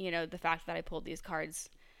just, the fact that I pulled these cards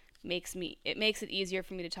makes it easier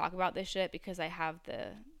for me to talk about this shit because I have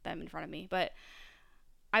them in front of me. But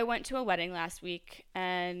I went to a wedding last week,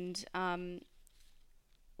 and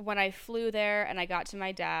when I flew there and I got to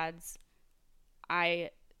my dad's, I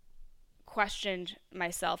questioned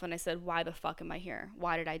myself and I said, why the fuck am I here?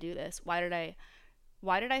 Why did I do this? Why did I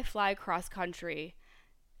fly cross country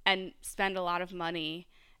and spend a lot of money?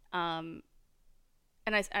 And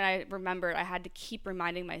I remembered I had to keep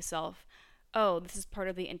reminding myself, oh, this is part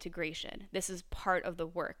of the integration. This is part of the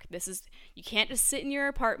work. You can't just sit in your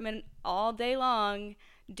apartment all day long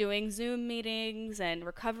doing Zoom meetings and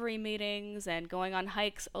recovery meetings and going on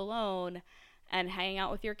hikes alone and hanging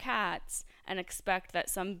out with your cats and expect that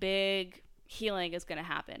some big healing is going to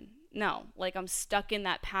happen. No, like I'm stuck in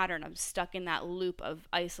that pattern. I'm stuck in that loop of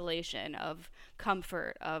isolation, of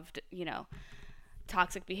comfort, of,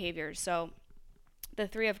 toxic behaviors. So the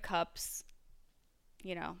Three of Cups,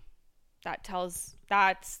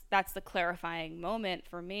 that's the clarifying moment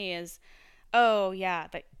for me is, oh yeah,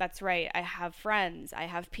 that's right. I have friends. I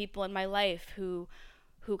have people in my life who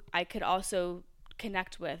I could also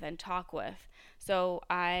connect with and talk with. So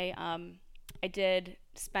I did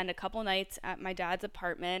spend a couple nights at my dad's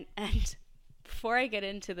apartment, and before I get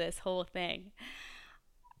into this whole thing,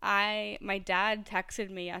 my dad texted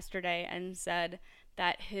me yesterday and said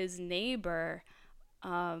that his neighbor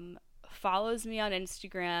follows me on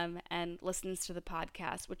Instagram and listens to the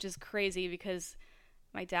podcast, which is crazy because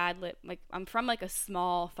my dad I'm from like a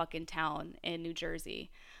small fucking town in New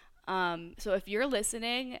Jersey. So if you're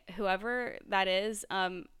listening, whoever that is,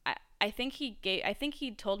 I think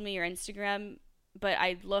he told me your Instagram, but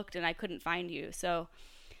I looked and I couldn't find you. So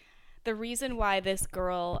the reason why this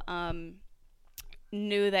girl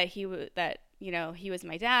knew that he was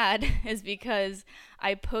my dad is because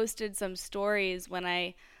I posted some stories when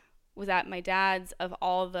I was at my dad's of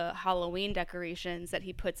all the Halloween decorations that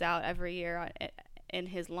he puts out every year in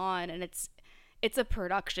his lawn, and it's a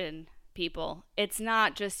production, people. It's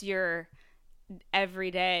not just your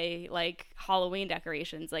everyday like Halloween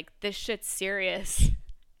decorations. Like, this shit's serious.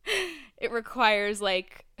 It requires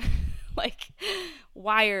like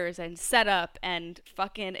wires and setup and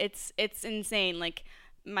fucking it's insane. Like,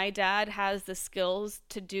 my dad has the skills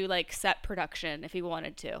to do like set production if he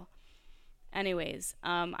wanted to. Anyways,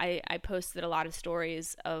 I posted a lot of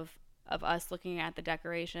stories of us looking at the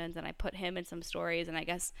decorations, and I put him in some stories, and I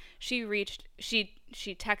guess she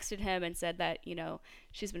texted him and said that,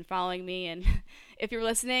 she's been following me, and if you're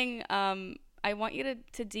listening, I want you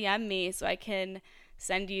to DM me so I can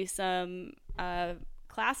send you some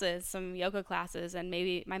classes, some yoga classes, and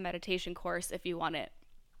maybe my meditation course if you want it.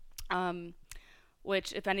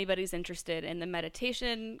 Which, if anybody's interested in the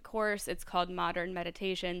meditation course, it's called Modern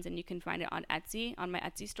Meditations, and you can find it on Etsy, on my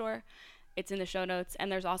Etsy store. It's in the show notes.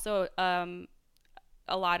 And there's also a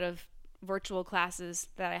lot of virtual classes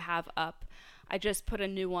that I have up. I just put a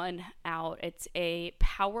new one out. It's a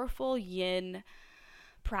powerful yin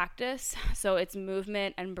practice. So it's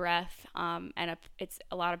movement and breath, and it's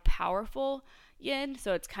a lot of powerful yin,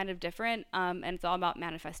 so it's kind of different, and it's all about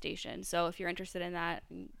manifestation. So if you're interested in that,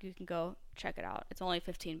 you can go check it out. It's only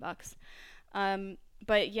 $15.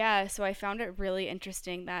 But yeah, so I found it really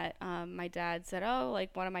interesting that my dad said, oh,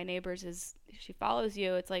 like, one of my neighbors she follows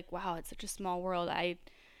you. It's like, wow, it's such a small world. I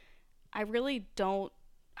really don't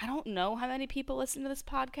know how many people listen to this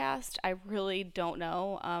podcast. I really don't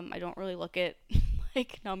know. I don't really look at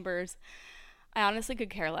like numbers. I honestly could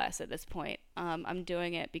care less at this point. I'm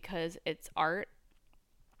doing it because it's art.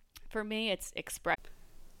 For me, it's express.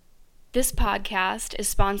 This podcast is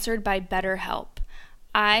sponsored by BetterHelp.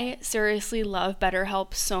 I seriously love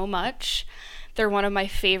BetterHelp so much. They're one of my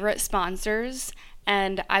favorite sponsors,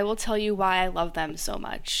 and I will tell you why I love them so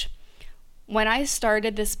much. When I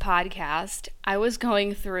started this podcast, I was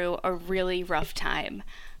going through a really rough time.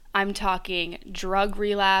 I'm talking drug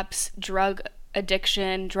relapse, drug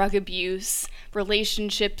addiction, drug abuse,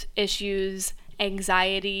 relationship issues,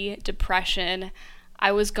 anxiety, depression.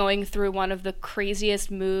 I was going through one of the craziest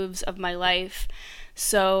moves of my life.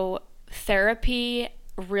 So therapy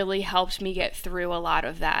really helped me get through a lot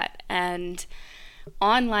of that. And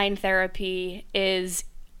Online therapy is,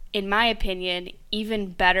 in my opinion,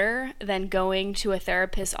 even better than going to a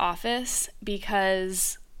therapist's office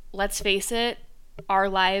because, let's face it, our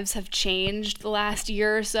lives have changed the last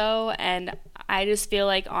year or so, and I just feel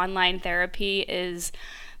like online therapy is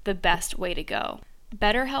the best way to go.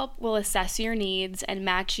 BetterHelp will assess your needs and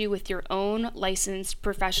match you with your own licensed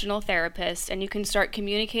professional therapist, and you can start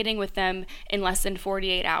communicating with them in less than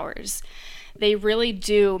 48 hours. They really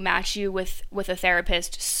do match you with a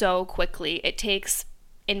therapist so quickly. It takes,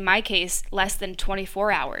 in my case, less than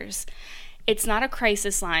 24 hours. It's not a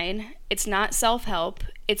crisis line. It's not self-help.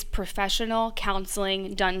 It's professional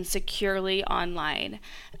counseling done securely online.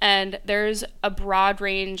 And there's a broad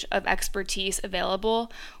range of expertise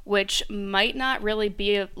available, which might not really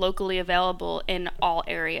be locally available in all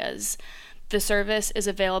areas. The service is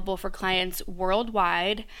available for clients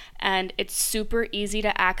worldwide, and it's super easy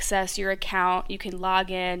to access your account. You can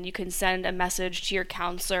log in, you can send a message to your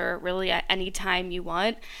counselor really at any time you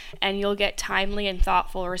want, and you'll get timely and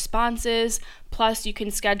thoughtful responses. Plus, you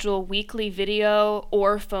can schedule weekly video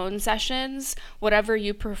or phone sessions, whatever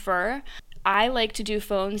you prefer. I like to do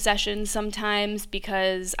phone sessions sometimes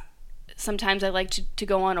because sometimes I like to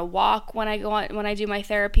go on a walk when I do my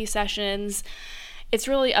therapy sessions. It's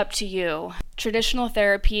really up to you. Traditional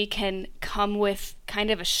therapy can come with kind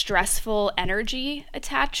of a stressful energy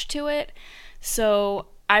attached to it. So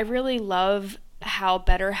I really love how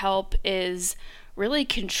BetterHelp is really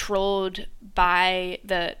controlled by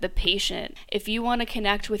the patient. If you want to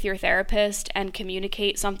connect with your therapist and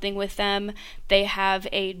communicate something with them, they have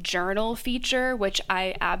a journal feature, which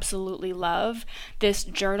I absolutely love. This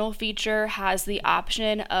journal feature has the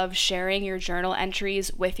option of sharing your journal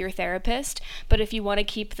entries with your therapist, but if you want to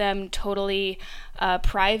keep them totally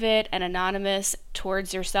private and anonymous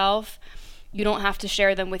towards yourself, you don't have to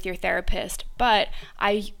share them with your therapist. But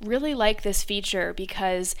I really like this feature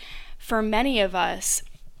because for many of us,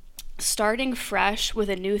 starting fresh with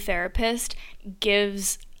a new therapist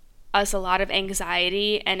gives us a lot of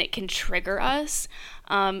anxiety and it can trigger us.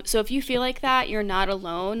 So if you feel like that, you're not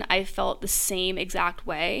alone. I felt the same exact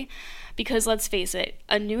way. Because let's face it,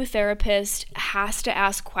 a new therapist has to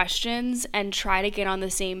ask questions and try to get on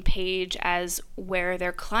the same page as where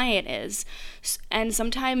their client is. And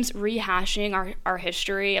sometimes rehashing our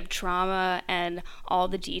history of trauma and all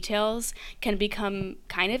the details can become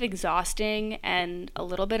kind of exhausting and a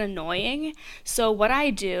little bit annoying. So what I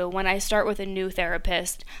do when I start with a new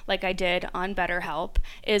therapist, like I did on BetterHelp,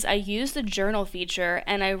 is I use the journal feature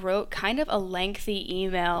and I wrote kind of a lengthy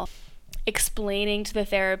email explaining to the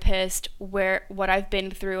therapist what I've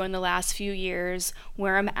been through in the last few years,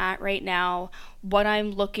 where I'm at right now, what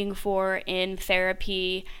I'm looking for in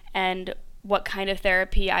therapy, and what kind of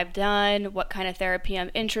therapy I've done, what kind of therapy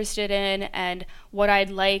I'm interested in, and what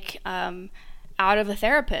I'd like out of a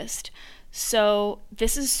therapist. So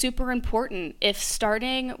this is super important. If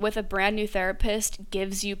starting with a brand new therapist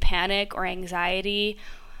gives you panic or anxiety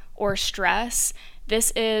or stress,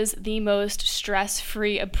 this is the most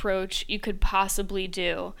stress-free approach you could possibly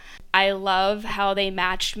do. I love how they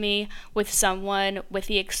matched me with someone with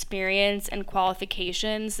the experience and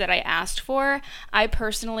qualifications that I asked for. I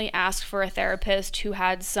personally asked for a therapist who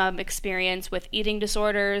had some experience with eating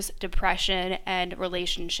disorders, depression, and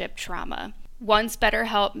relationship trauma. Once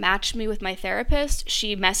BetterHelp matched me with my therapist,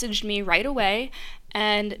 she messaged me right away,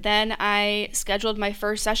 and then I scheduled my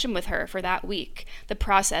first session with her for that week. The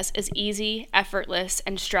process is easy, effortless,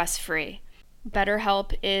 and stress-free.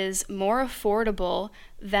 BetterHelp is more affordable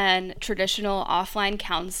than traditional offline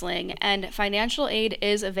counseling, and financial aid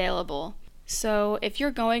is available. So if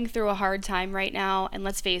you're going through a hard time right now, and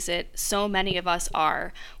let's face it, so many of us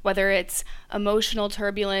are, whether it's emotional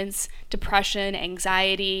turbulence, depression,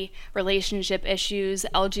 anxiety, relationship issues,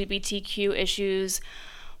 LGBTQ issues,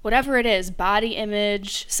 whatever it is, body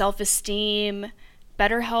image, self-esteem,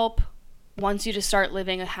 BetterHelp wants you to start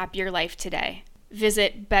living a happier life today.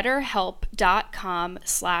 Visit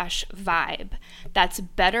betterhelp.com/vibe. That's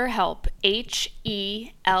BetterHelp,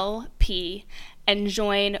 HELP, and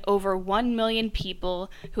join over 1 million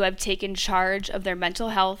people who have taken charge of their mental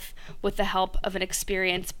health with the help of an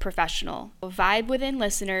experienced professional. Vibe Within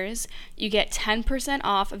listeners, you get 10%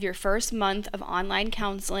 off of your first month of online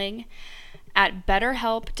counseling at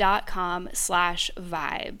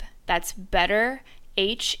betterhelp.com/vibe. That's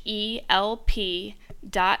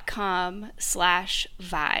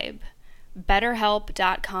betterhelp.com/vibe.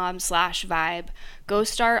 betterhelp.com/vibe. Go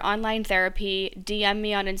start online therapy, DM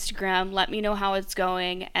me on Instagram, let me know how it's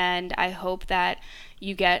going, and I hope that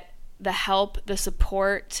you get the help, the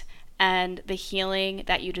support, and the healing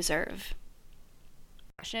that you deserve.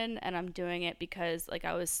 passion, and I'm doing it because, like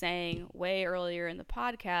I was saying way earlier in the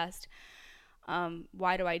podcast,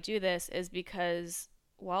 why do I do this is because,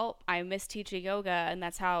 well, I miss teaching yoga, and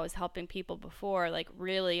that's how I was helping people before, like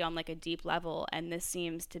really on like a deep level, and this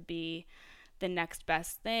seems to be the next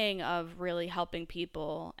best thing of really helping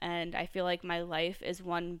people. And I feel like my life is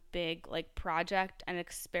one big like project and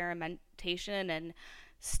experimentation and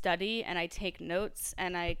study, and I take notes,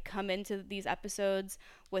 and I come into these episodes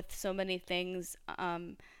with so many things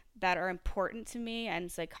that are important to me,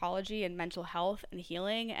 and psychology and mental health and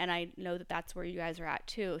healing, and I know that that's where you guys are at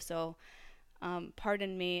too. So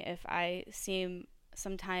pardon me if I seem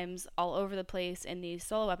sometimes all over the place in these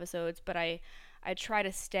solo episodes, but I try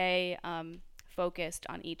to stay focused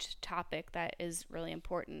on each topic that is really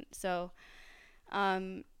important. So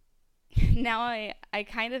now I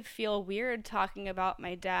kind of feel weird talking about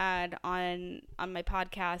my dad on my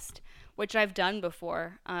podcast, which I've done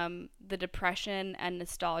before. The depression and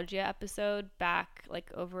nostalgia episode back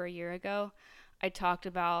like over a year ago, I talked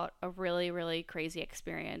about a really, really crazy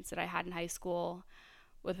experience that I had in high school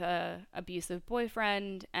with a abusive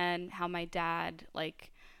boyfriend, and how my dad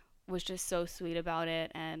like was just so sweet about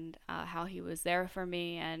it, and how he was there for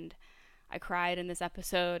me. And I cried in this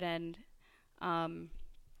episode, and um,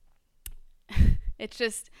 it's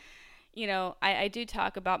just, I do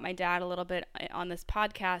talk about my dad a little bit on this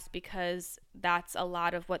podcast because that's a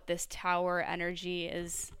lot of what this tower energy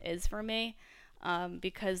is for me.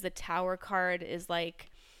 Because the tower card is like,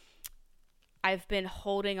 I've been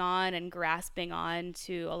holding on and grasping on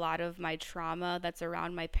to a lot of my trauma that's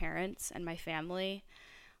around my parents and my family.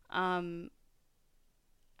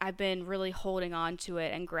 I've been really holding on to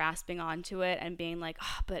it and grasping onto it and being like,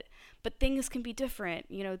 but things can be different.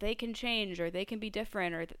 They can change, or they can be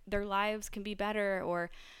different, or their lives can be better, or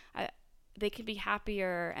they can be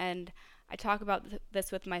happier. And I talk about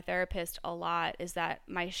this with my therapist a lot, is that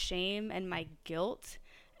my shame and my guilt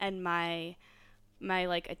and my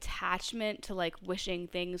like attachment to like wishing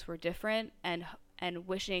things were different, and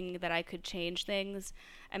wishing that I could change things,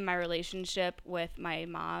 and my relationship with my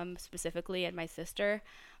mom specifically and my sister.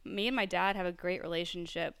 Me and my dad have a great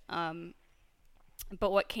relationship.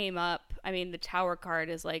 But what came up, I mean, the tower card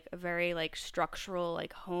is like a very like structural,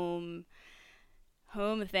 like home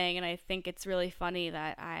thing. And I think it's really funny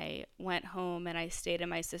that I went home and I stayed in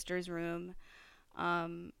my sister's room.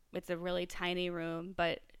 It's a really tiny room,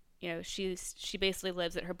 but she basically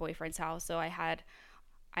lives at her boyfriend's house. So I had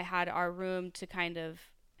our room to kind of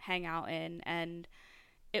hang out in, and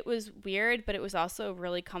it was weird, but it was also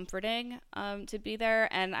really comforting to be there.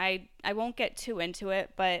 And I won't get too into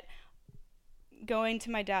it, but going to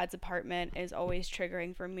my dad's apartment is always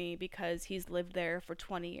triggering for me because he's lived there for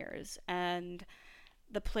 20 years, and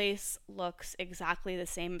the place looks exactly the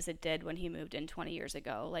same as it did when he moved in 20 years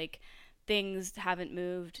ago. Like, things haven't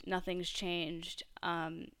moved, nothing's changed.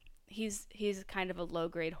 He's kind of a low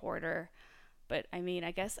grade hoarder, but I mean,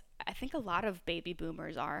 I think a lot of baby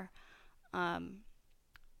boomers are. And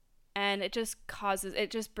it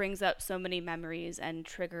just brings up so many memories and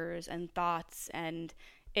triggers and thoughts, and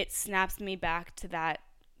it snaps me back to that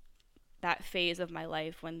phase of my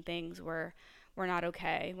life when things were not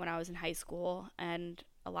okay, when I was in high school, and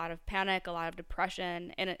a lot of panic, a lot of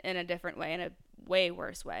depression in a different way, in a way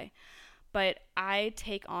worse way. But I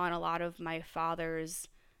take on a lot of my father's,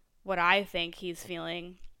 what I think he's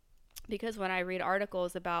feeling, because when I read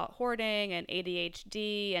articles about hoarding and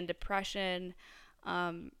ADHD and depression,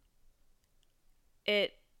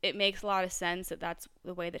 it makes a lot of sense that that's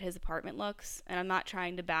the way that his apartment looks. And I'm not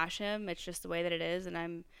trying to bash him, it's just the way that it is.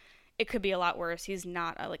 And it could be a lot worse. He's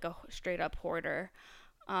not like a straight up hoarder.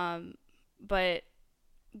 But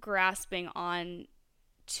grasping on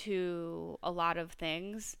to a lot of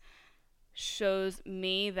things shows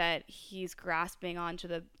me that he's grasping onto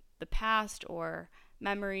the past, or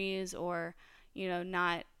memories, or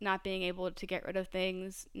not being able to get rid of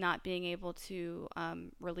things, not being able to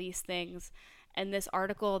release things. And this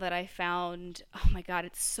article that I found, oh my god,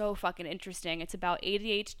 it's so fucking interesting. It's about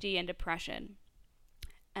ADHD and depression.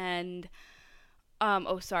 And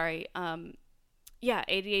ADHD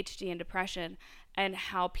and depression, and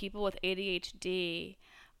how people with ADHD,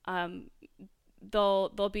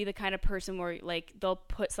 they'll be the kind of person where like they'll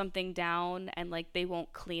put something down and like they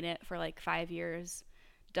won't clean it for like 5 years.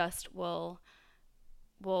 Dust will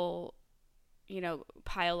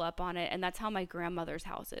pile up on it. And that's how my grandmother's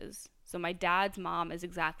house is. So my dad's mom is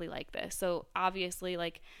exactly like this. So obviously,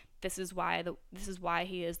 like, this is why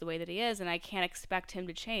he is the way that he is, and I can't expect him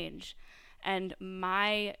to change. And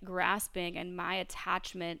my grasping and my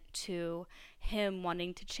attachment to him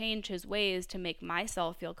wanting to change his ways to make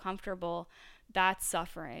myself feel comfortable, that's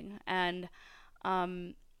suffering. And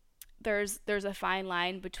Um, there's a fine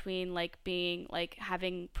line between like being like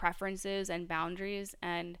having preferences and boundaries,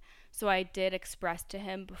 and so I did express to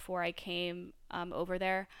him before I came over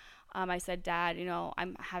there. I said, Dad,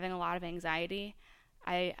 I'm having a lot of anxiety.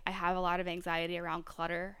 I have a lot of anxiety around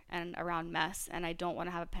clutter and around mess, and I don't want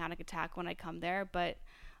to have a panic attack when I come there, but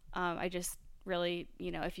I just really,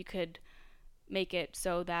 if you could make it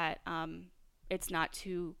so that it's not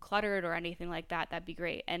too cluttered or anything like that, that'd be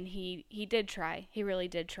great. And he did try. He really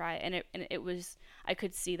did try, and it was, I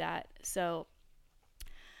could see that. So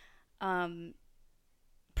um,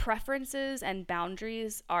 preferences and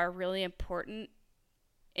boundaries are really important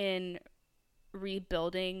in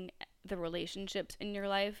rebuilding the relationships in your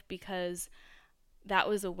life, because that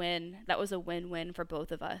was a win. That was a win-win for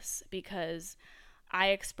both of us, because I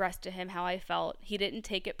expressed to him how I felt. He didn't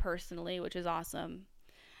take it personally, which is awesome.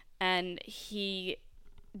 And he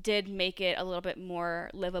did make it a little bit more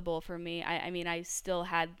livable for me. I mean, I still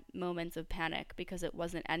had moments of panic because it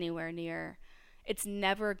wasn't anywhere near, it's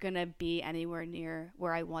never going to be anywhere near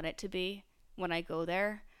where I want it to be when I go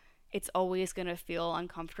there. It's always going to feel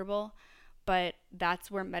uncomfortable. But that's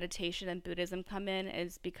where meditation and Buddhism come in,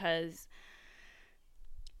 is because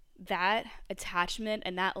that attachment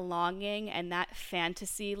and that longing and that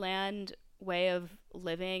fantasy land way of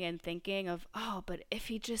living and thinking of, oh, but if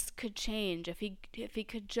he just could change, if he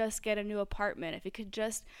could just get a new apartment, if he could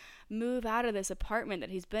just move out of this apartment that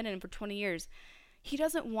he's been in for 20 years. He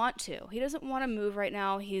doesn't want to. He doesn't want to move right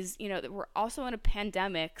now. He's, we're also in a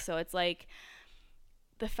pandemic, so it's like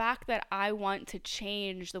the fact that I want to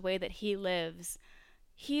change the way that he lives,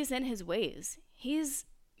 he's in his ways. He's,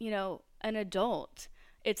 an adult.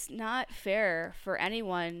 It's not fair for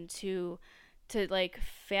anyone to like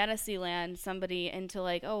fantasy land somebody into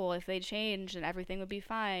like, oh, well, if they change then everything would be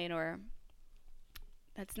fine, or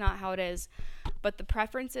that's not how it is. But the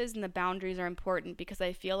preferences and the boundaries are important, because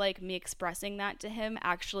I feel like me expressing that to him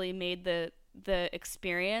actually made the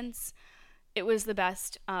experience, it was the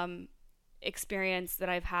best experience that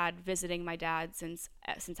I've had visiting my dad since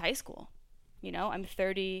high school. I'm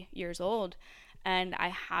 30 years old, and I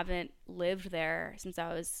haven't lived there since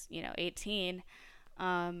I was 18.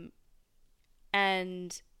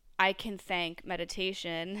 And I can thank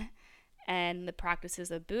meditation and the practices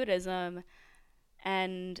of Buddhism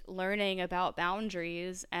and learning about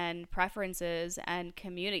boundaries and preferences and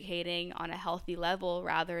communicating on a healthy level,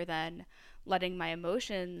 rather than letting my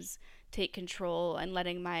emotions take control and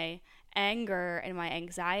letting my anger and my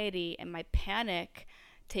anxiety and my panic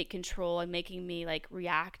take control and making me like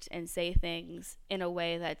react and say things in a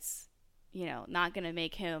way that's, not going to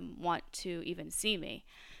make him want to even see me.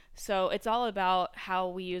 So it's all about how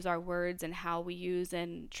we use our words and how we use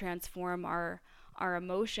and transform our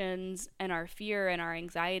emotions and our fear and our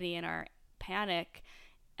anxiety and our panic,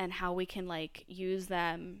 and how we can like use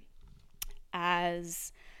them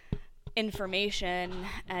as information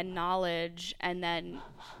and knowledge, and then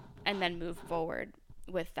move forward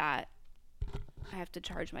with that. I have to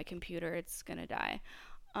charge my computer, it's gonna die.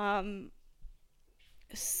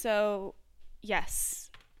 So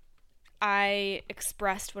yes, I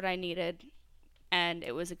expressed what I needed, and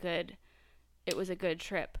it was a good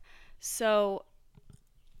trip. So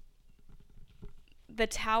the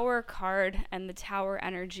Tower card and the Tower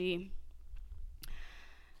energy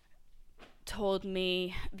told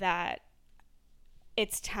me that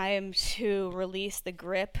it's time to release the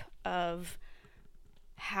grip of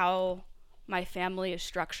how my family is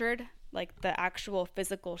structured, like the actual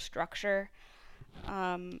physical structure.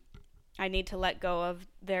 I need to let go of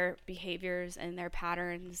their behaviors and their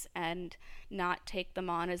patterns and not take them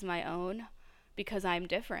on as my own, because I'm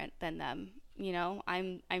different than them.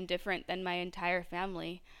 I'm different than my entire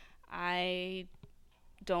family. I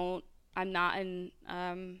don't I'm not in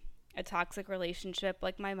a toxic relationship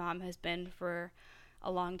like my mom has been for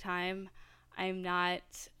a long time. I'm not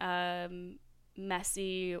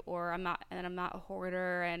messy, or I'm not a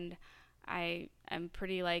hoarder, and I am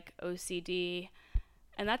pretty like OCD.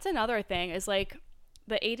 And that's another thing, is like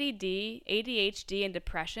the ADD, ADHD, and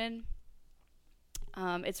depression.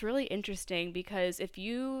 It's really interesting, because if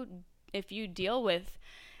you deal with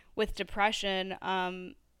depression,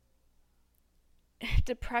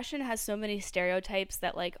 depression has so many stereotypes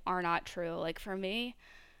that like are not true. Like for me,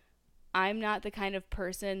 I'm not the kind of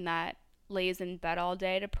person that lays in bed all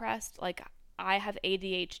day depressed. Like I have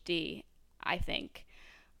ADHD, I think,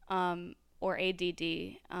 or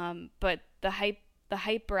ADD. But the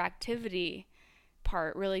hyperactivity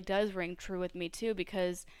part really does ring true with me too,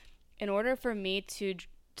 because in order for me to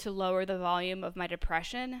lower the volume of my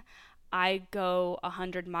depression, I go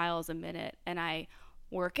 100 miles a minute, and I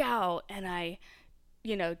work out, and I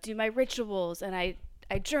do my rituals, and I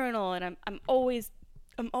journal, and I'm always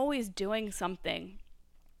doing something.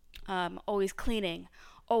 Always cleaning,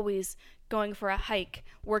 always going for a hike,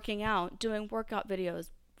 working out, doing workout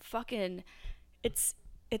videos. Fucking, it's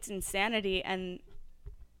it's insanity, and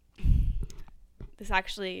this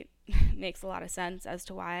actually makes a lot of sense as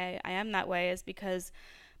to why I am that way. Is because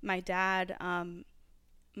my dad,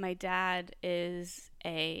 my dad is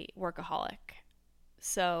a workaholic,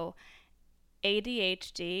 so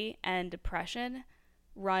ADHD and depression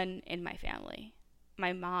run in my family.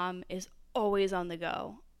 My mom is always on the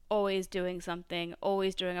go, always doing something,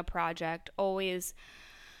 always doing a project, always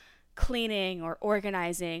cleaning or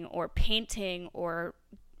organizing or painting or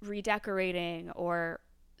redecorating or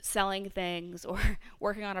selling things or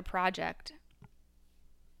working on a project.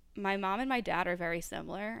 My mom and my dad are very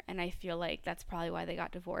similar, and I feel like that's probably why they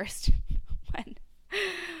got divorced when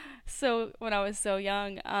when I was so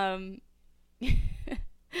young.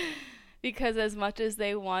 Because as much as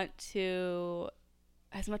they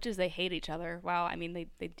hate each other, wow, I mean,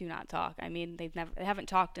 they do not talk. I mean, they haven't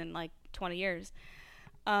talked in like 20 years.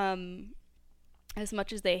 Um, as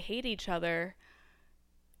much as they hate each other,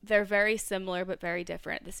 they're very similar but very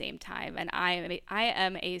different at the same time. And I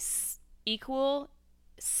am a equal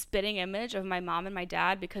spitting image of my mom and my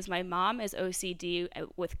dad, because my mom is OCD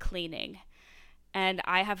with cleaning, and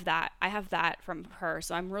I have that from her.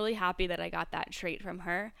 So I'm really happy that I got that trait from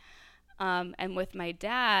her. And with my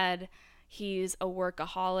dad, he's a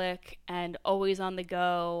workaholic and always on the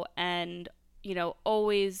go, and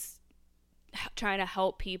always trying to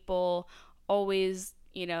help people, always,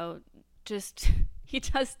 just he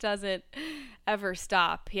just doesn't ever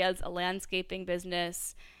stop. He has a landscaping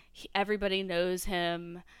business. Everybody knows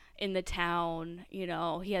him in the town. He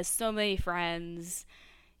has so many friends.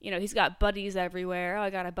 He's got buddies everywhere. Oh, I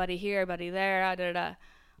got a buddy here, a buddy there. Da, da,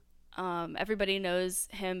 da. Everybody knows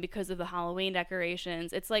him because of the Halloween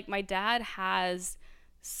decorations. It's like my dad has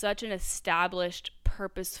such an established,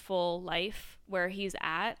 purposeful life where he's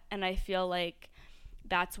at, and I feel like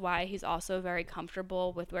that's why he's also very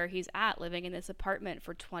comfortable with where he's at, living in this apartment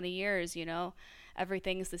for 20 years.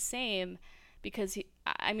 Everything's the same, because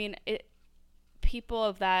people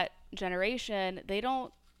of that generation, they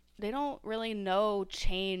don't really know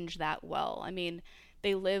change that well. I mean,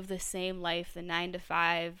 they live the same life, the 9 to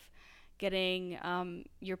 5, getting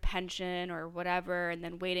your pension or whatever, and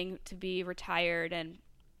then waiting to be retired. And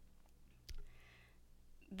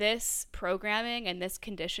this programming and this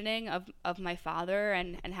conditioning of my father,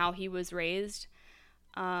 and how he was raised,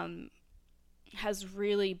 has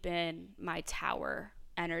really been my tower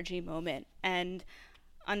energy moment. And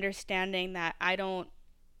understanding that I don't,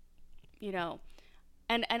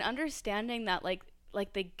 and understanding that,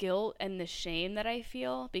 like the guilt and the shame that I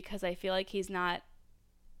feel, because I feel like he's not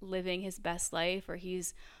living his best life, or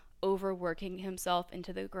he's overworking himself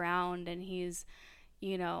into the ground, and he's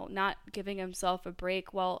not giving himself a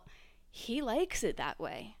break. Well, he likes it that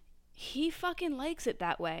way. He fucking likes it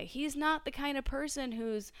that way. He's not the kind of person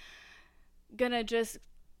who's gonna just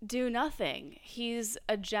do nothing. He's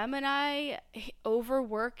a Gemini,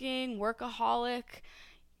 overworking, workaholic,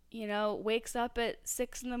 wakes up at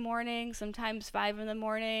 6 in the morning, sometimes 5 in the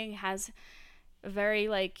morning, has a very,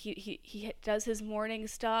 like, he does his morning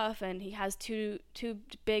stuff, and he has two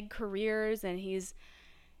big careers, and he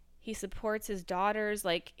supports his daughters.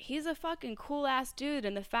 Like, he's a fucking cool ass dude.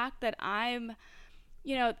 And the fact that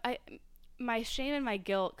my shame and my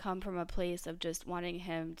guilt come from a place of just wanting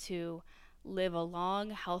him to live a long,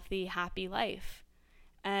 healthy, happy life.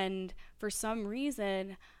 And for some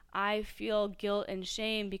reason, I feel guilt and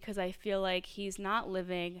shame because I feel like he's not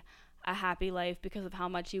living a happy life because of how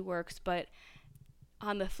much he works. But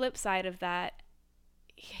on the flip side of that,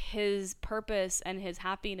 his purpose and his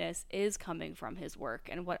happiness is coming from his work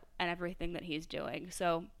and everything that he's doing.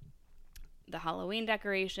 So the Halloween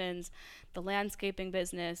decorations, the landscaping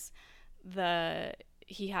business,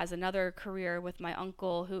 he has another career with my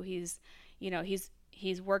uncle, who he's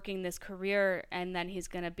working this career, and then he's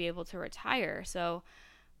going to be able to retire. So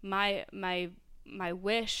my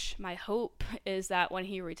wish, my hope is that when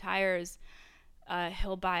he retires,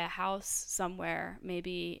 he'll buy a house somewhere,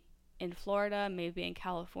 maybe in Florida, maybe in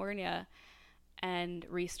California, and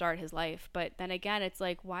restart his life. But then again, it's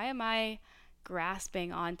like, why am I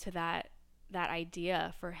grasping onto that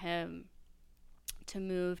idea for him to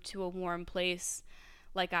move to a warm place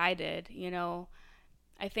like I did?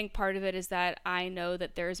 I think part of it is that I know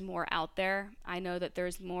that there's more out there. I know that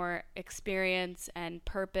there's more experience and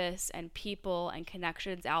purpose and people and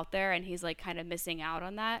connections out there, and he's like kind of missing out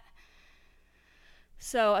on that.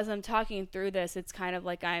 So, as I'm talking through this, it's kind of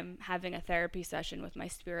like I'm having a therapy session with my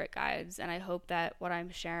spirit guides. And I hope that what I'm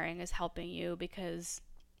sharing is helping you, because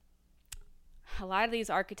a lot of these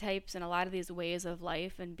archetypes and a lot of these ways of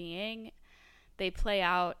life and being, they play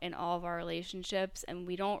out in all of our relationships, and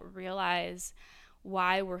we don't realize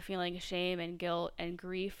why we're feeling shame and guilt and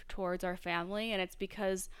grief towards our family. And it's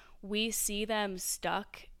because we see them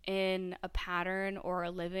stuck in a pattern or a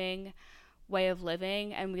living way of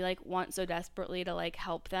living, and we like want so desperately to like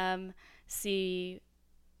help them see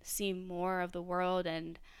more of the world.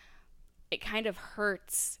 And it kind of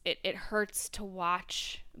hurts. It hurts to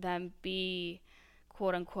watch them be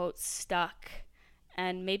quote unquote stuck.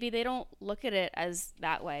 And maybe they don't look at it as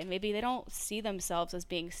that way. Maybe they don't see themselves as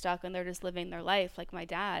being stuck and they're just living their life. Like my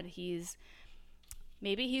dad,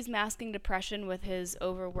 maybe he's masking depression with his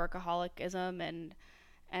over workaholicism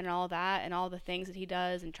and all that and all the things that he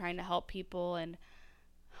does and trying to help people. And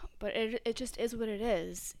but it just is what it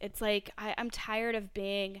is. It's like I'm tired of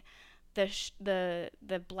being the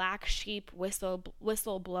black sheep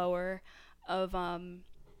whistleblower of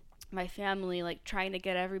my family, like trying to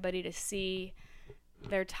get everybody to see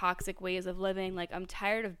their toxic ways of living. Like, I'm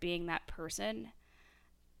tired of being that person.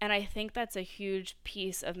 And I think that's a huge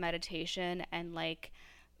piece of meditation and like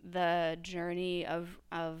the journey of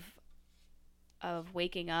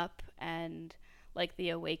waking up, and like the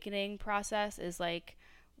awakening process is like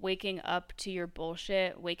waking up to your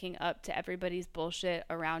bullshit, waking up to everybody's bullshit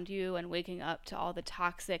around you, and waking up to all the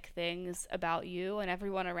toxic things about you and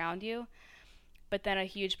everyone around you. But then a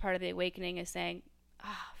huge part of the awakening is saying,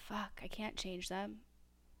 ah, fuck, I can't change them.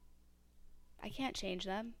 I can't change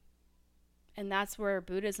them. And that's where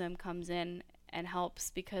Buddhism comes in and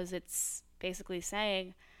helps, because it's basically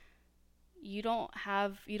saying you don't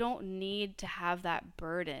need to have that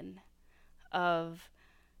burden of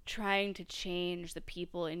trying to change the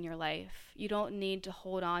people in your life. You don't need to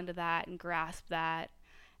hold on to that and grasp that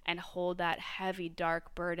and hold that heavy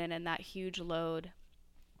dark burden and that huge load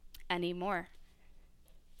anymore.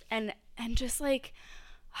 And just like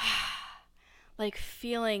like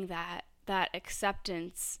feeling that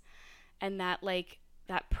acceptance and that like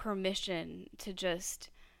that permission to just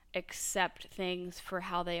accept things for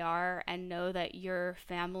how they are, and know that your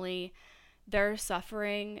family, they're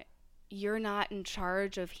suffering, you're not in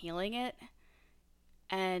charge of healing it.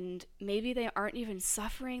 And maybe they aren't even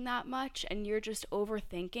suffering that much, and you're just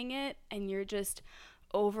overthinking it, and you're just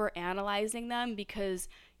over analyzing them because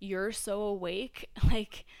you're so awake.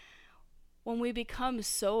 Like, when we become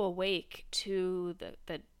so awake to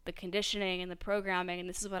the conditioning and the programming, and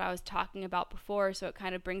this is what I was talking about before, so it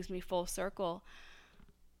kind of brings me full circle.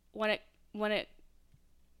 When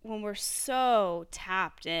we're so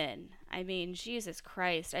tapped in, I mean, Jesus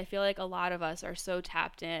Christ, I feel like a lot of us are so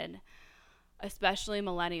tapped in, especially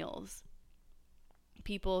millennials,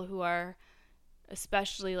 people who are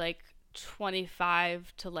especially like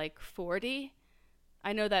 25 to like 40.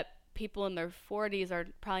 I know that people in their 40s are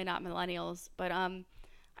probably not millennials, but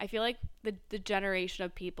I feel like the generation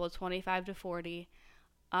of people 25 to 40,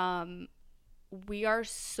 we are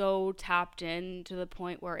so tapped in to the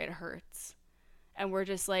point where it hurts. And we're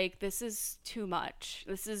just like, this is too much.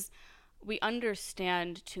 We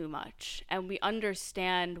understand too much, and we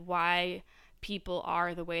understand why people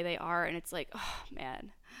are the way they are. And it's like, oh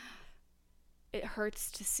man, it hurts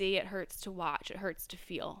to see, it hurts to watch, it hurts to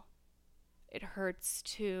feel, it hurts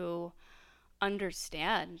to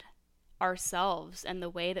understand ourselves and the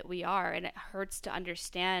way that we are. And it hurts to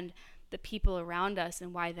understand the people around us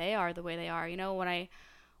and why they are the way they are. You know, when I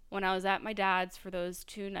was at my dad's for those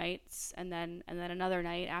 2 nights, and then another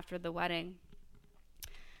night after the wedding,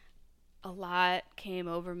 a lot came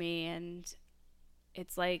over me, and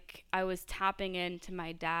it's like I was tapping into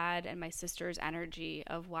my dad and my sister's energy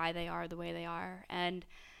of why they are the way they are. And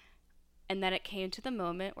then it came to the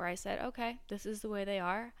moment where I said, okay, this is the way they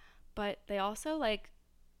are, but they also like,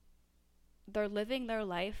 they're living their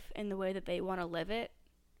life in the way that they want to live it.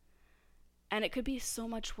 And it could be so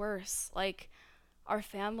much worse. Like, our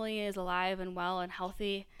family is alive and well and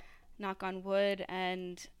healthy, knock on wood,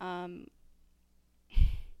 and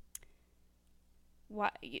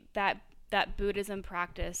what that Buddhism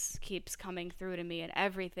practice keeps coming through to me, and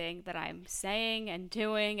everything that I'm saying and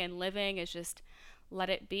doing and living is just let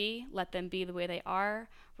it be, let them be the way they are,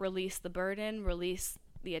 release the burden, release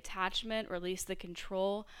the attachment, release the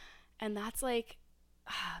control. And that's like,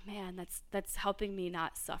 man, that's helping me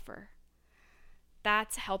not suffer.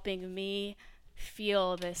 That's helping me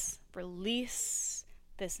feel this release,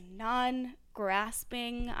 this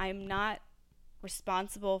non-grasping. I'm not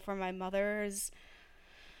responsible for my mother's,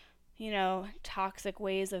 toxic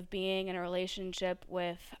ways of being in a relationship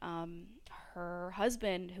with her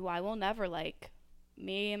husband, who I will never like.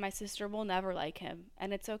 Me and my sister will never like him,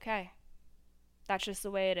 and it's okay. That's just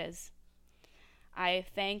the way it is. I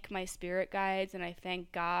thank my spirit guides, and I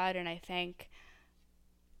thank God, and I thank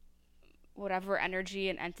whatever energy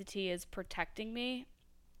and entity is protecting me,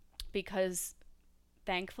 because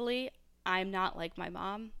thankfully I'm not like my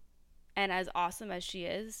mom. And as awesome as she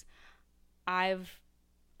is, I'm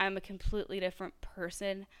a completely different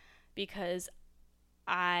person because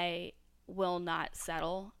I will not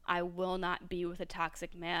settle. I will not be with a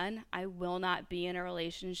toxic man. I will not be in a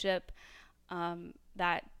relationship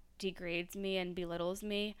that degrades me and belittles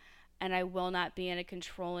me. And I will not be in a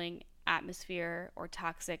controlling atmosphere or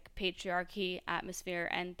toxic patriarchy atmosphere.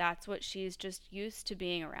 And that's what she's just used to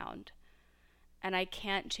being around. And I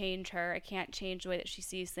can't change her. I can't change the way that she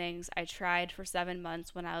sees things. I tried for 7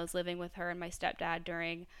 months when I was living with her and my stepdad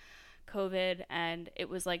during COVID, and it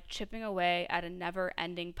was like chipping away at a never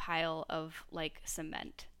ending pile of like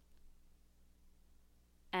cement.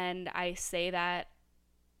 And I say that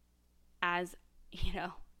as, you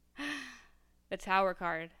know, the Tower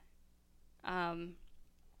card.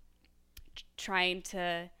 Trying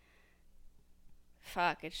to,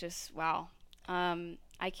 it's just, wow.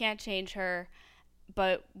 I can't change her.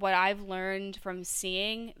 But what I've learned from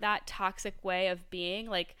seeing that toxic way of being,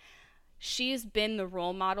 like, she's been the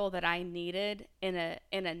role model that I needed in a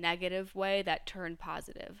negative way that turned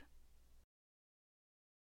positive.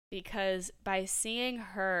 Because by seeing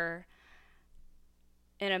her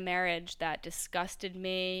in a marriage that disgusted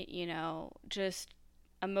me, just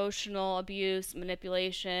emotional abuse,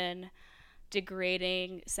 manipulation,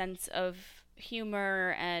 degrading sense of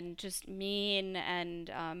humor, and just mean, and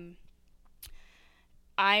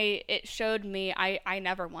it showed me I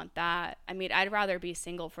never want that. I mean, I'd rather be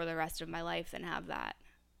single for the rest of my life than have that.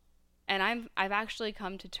 And I've actually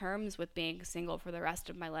come to terms with being single for the rest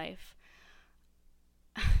of my life.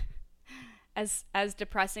 As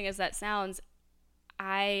depressing as that sounds,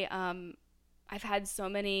 I've had so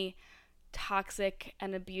many toxic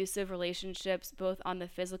and abusive relationships, both on the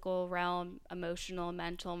physical realm, emotional,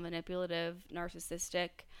 mental, manipulative, narcissistic.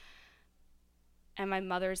 And my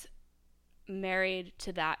mother's married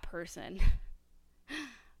to that person.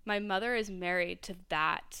 My mother is married to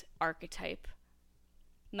that archetype.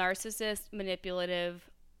 Narcissist, manipulative,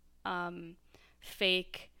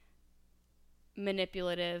 fake,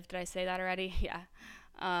 manipulative. Did I say that already? Yeah.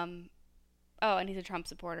 And he's a Trump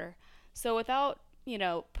supporter. So without,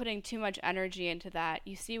 putting too much energy into that,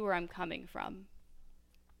 you see where I'm coming from.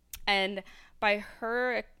 And by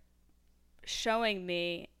her showing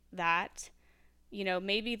me that,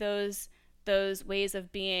 maybe those ways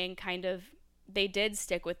of being kind of, they did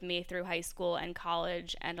stick with me through high school and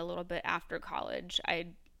college and a little bit after college. I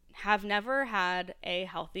have never had a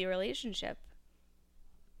healthy relationship.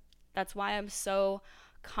 That's why I'm so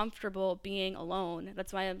comfortable being alone.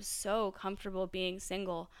 That's why I'm so comfortable being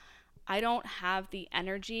single. I don't have the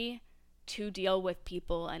energy to deal with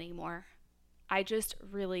people anymore. I just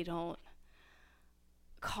really don't.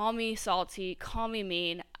 Call me salty, call me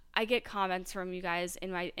mean. I get comments from you guys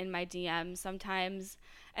in my DMs sometimes,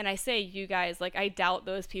 and I say you guys, like, I doubt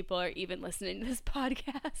those people are even listening to this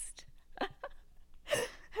podcast.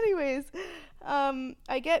 Anyways,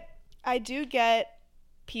 I do get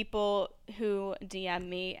people who DM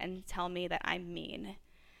me and tell me that I'm mean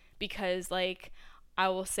because, like, I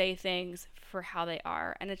will say things for how they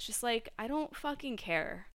are, and it's just like, I don't fucking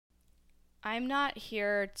care. I'm not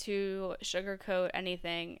here to sugarcoat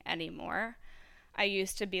anything anymore. I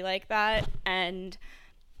used to be like that, and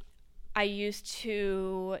I used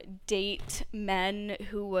to date men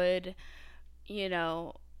who would,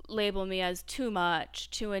 label me as too much,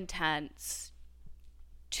 too intense,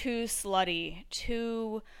 too slutty,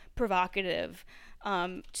 too provocative,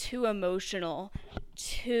 too emotional,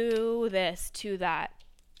 too this, too that.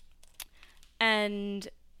 And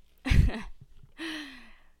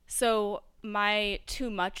so my too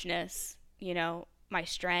muchness, my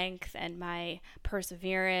strength and my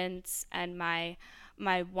perseverance and my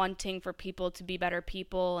wanting for people to be better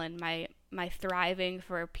people, and my thriving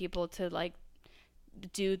for people to, like,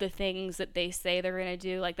 do the things that they say they're gonna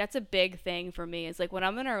do, like, that's a big thing for me. It's like when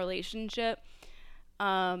I'm in a relationship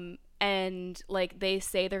and like they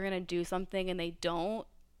say they're gonna do something and they don't,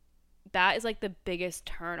 that is like the biggest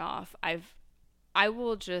turn off. I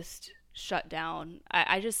will just shut down.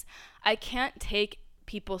 I can't take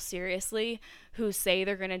people seriously who say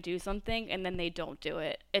they're gonna do something and then they don't do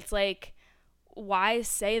it. It's like, why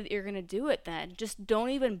say that you're gonna do it then? Just don't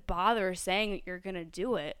even bother saying that you're gonna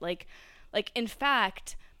do it. Like in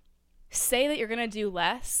fact, say that you're gonna do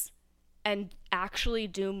less and actually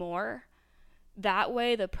do more, that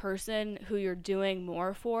way the person who you're doing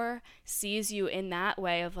more for sees you in that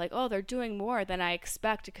way of like, oh, they're doing more than I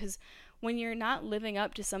expect. Because when you're not living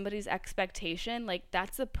up to somebody's expectation, like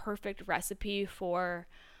that's a perfect recipe for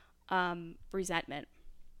resentment.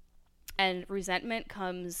 And resentment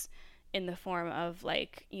comes in the form of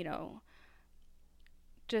like,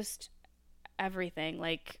 just everything,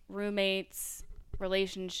 like roommates,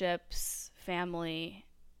 relationships, family,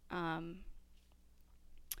 um,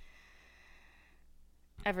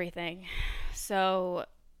 everything. So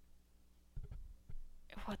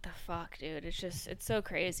what the fuck, dude? It's so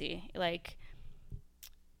crazy. Like,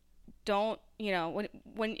 don't,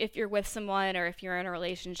 when if you're with someone, or if you're in a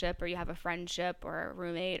relationship, or you have a friendship or a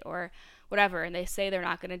roommate or whatever, and they say they're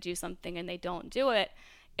not going to do something and they don't do it,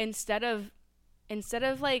 instead of instead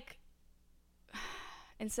of like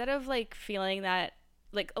instead of like feeling that,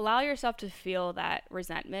 like, allow yourself to feel that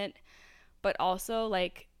resentment, but also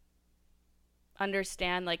like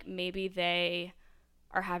understand like maybe they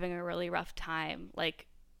are having a really rough time, like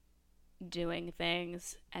doing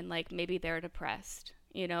things, and like maybe they're depressed,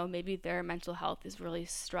 maybe their mental health is really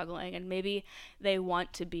struggling, and maybe they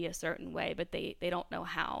want to be a certain way, but they don't know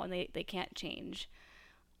how, and they can't change.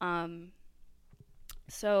 um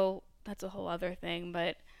so that's a whole other thing,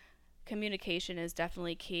 but communication is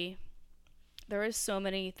definitely key. There is so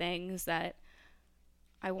many things that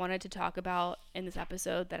I wanted to talk about in this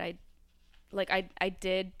episode that I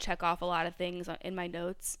did check off a lot of things in my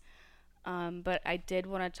notes, but I did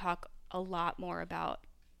want to talk a lot more about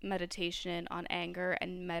meditation on anger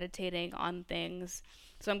and meditating on things.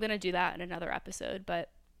 So I'm going to do that in another episode, but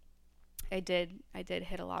I did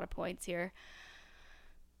hit a lot of points here.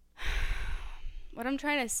 What I'm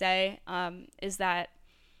trying to say is that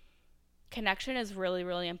connection is really,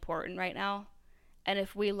 really important right now. And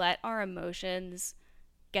if we let our emotions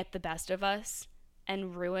get the best of us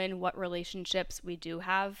and ruin what relationships we do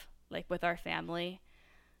have, like with our family,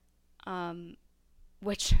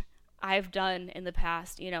 which I've done in the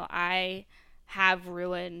past. I have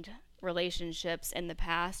ruined relationships in the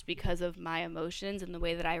past because of my emotions and the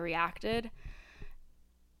way that I reacted.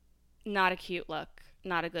 Not a cute look,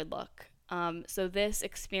 not a good look. So this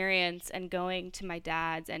experience and going to my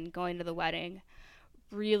dad's and going to the wedding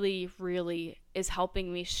really, really is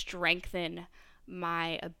helping me strengthen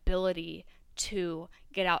my ability to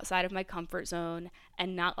get outside of my comfort zone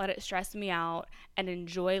and not let it stress me out and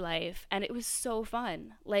enjoy life. And it was so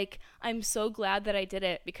fun. Like, I'm so glad that I did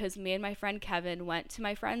it, because me and my friend Kevin went to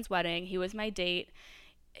my friend's wedding. He was my date.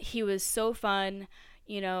 He was so fun.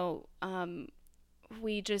 We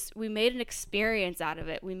made an experience out of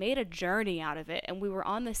it. We made a journey out of it, and we were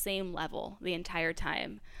on the same level the entire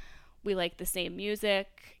time. We liked the same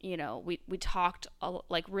music. We talked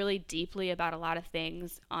like really deeply about a lot of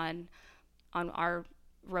things on our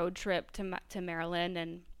road trip to Maryland.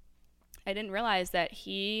 And I didn't realize that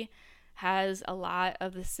he has a lot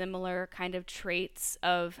of the similar kind of traits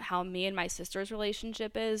of how me and my sister's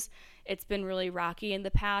relationship is. It's been really rocky in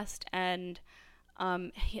the past, and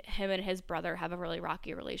him and his brother have a really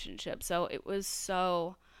rocky relationship. So it was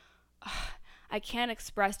so I can't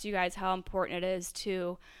express to you guys how important it is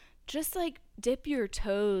to just like dip your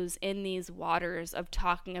toes in these waters of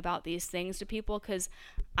talking about these things to people. Because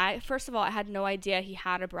first of all, I had no idea he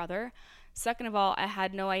had a brother. Second of all, I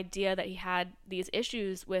had no idea that he had these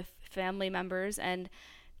issues with family members. And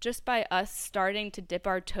just by us starting to dip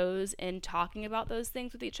our toes in talking about those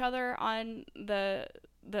things with each other on the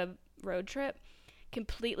road trip,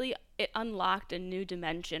 completely, it unlocked a new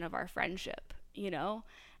dimension of our friendship.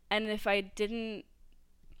 And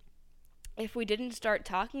if we didn't start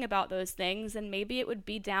talking about those things, then maybe it would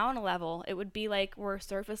be down a level. It would be like we're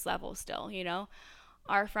surface level still.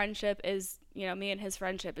 Our friendship is, me and his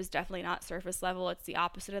friendship is definitely not surface level. It's the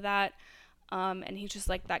opposite of that. And he's just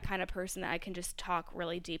like that kind of person that I can just talk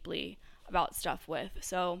really deeply about stuff with.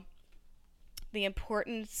 So the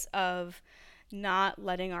importance of not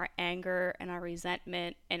letting our anger and our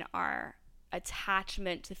resentment and our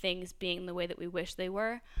attachment to things being the way that we wish they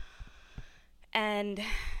were, and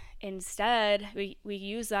instead we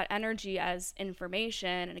use that energy as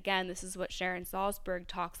information. And again, this is what Sharon Salzberg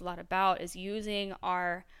talks a lot about, is using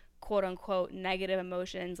our quote unquote negative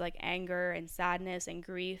emotions like anger and sadness and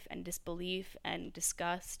grief and disbelief and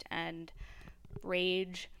disgust and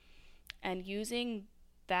rage, and using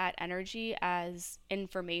that energy as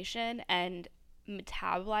information and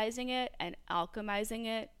metabolizing it and alchemizing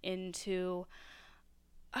it into,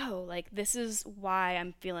 oh, like, this is why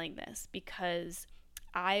I'm feeling this, because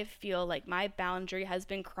I feel like my boundary has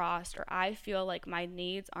been crossed, or I feel like my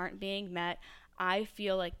needs aren't being met. I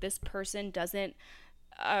feel like this person doesn't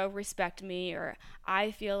respect me, or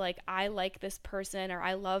I feel like I like this person, or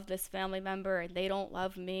I love this family member and they don't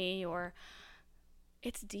love me, or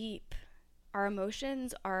it's deep. Our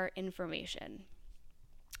emotions are information.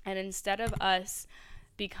 And instead of us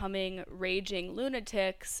becoming raging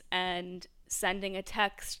lunatics and sending a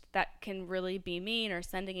text that can really be mean, or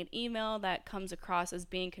sending an email that comes across as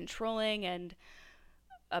being controlling and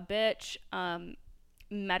a bitch,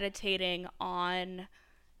 meditating on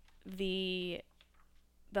the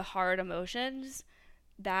hard emotions,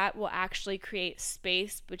 that will actually create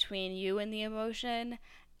space between you and the emotion,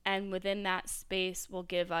 and within that space will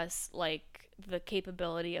give us like the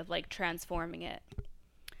capability of like transforming it.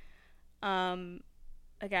 um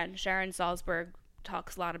Again, Sharon Salzberg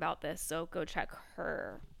talks a lot about this, so go check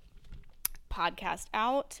her podcast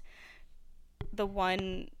out. The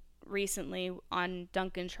one recently on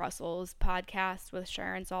Duncan Trussell's podcast with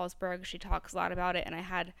Sharon Salzberg, she talks a lot about it, and I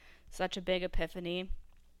had such a big epiphany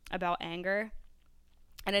about anger.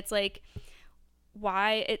 And it's like,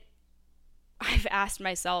 why it I've asked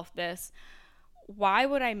myself this, why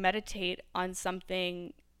would I meditate on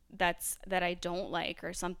something that I don't like,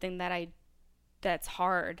 or something that's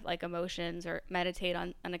hard, like emotions, or meditate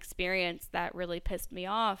on an experience that really pissed me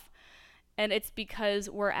off? And it's because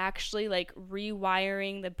we're actually like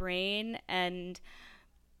rewiring the brain and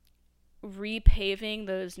repaving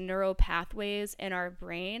those neural pathways in our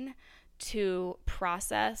brain to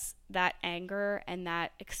process that anger and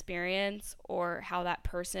that experience, or how that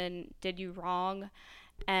person did you wrong,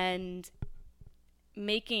 and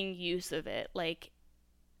making use of it, like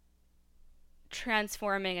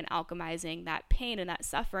transforming and alchemizing that pain and that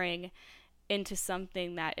suffering into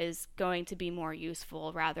something that is going to be more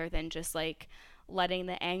useful, rather than just like letting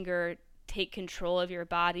the anger take control of your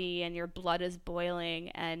body, and your blood is boiling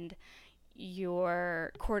and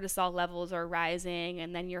your cortisol levels are rising,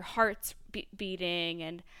 and then your heart's beating,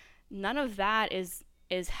 and none of that is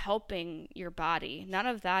helping your body. None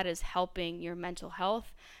of that is helping your mental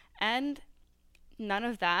health, and none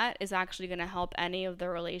of that is actually going to help any of the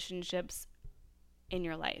relationships in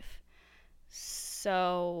your life.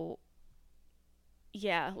 So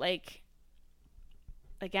yeah, like,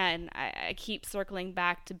 again, I keep circling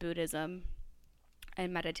back to Buddhism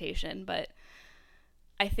and meditation, but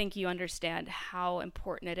I think you understand how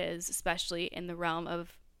important it is, especially in the realm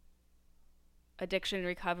of addiction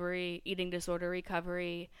recovery, eating disorder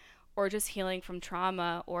recovery, or just healing from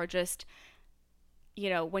trauma, or just,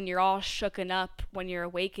 when you're all shooken up, when you're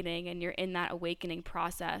awakening and you're in that awakening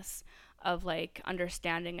process of like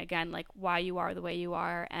understanding again, like why you are the way you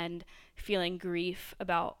are, and feeling grief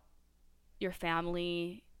about your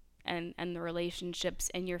family and the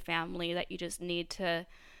relationships in your family that you just need to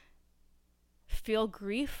feel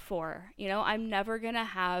grief for. I'm never going to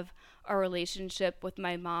have a relationship with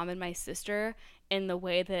my mom and my sister in the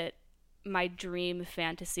way that my dream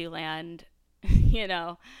fantasy land,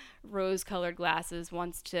 rose colored glasses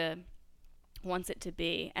wants it to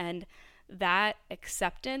be. And that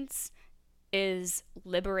acceptance is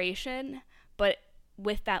liberation, but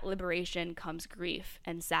with that liberation comes grief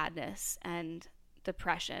and sadness and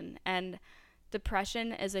depression. And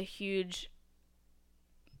depression is a huge,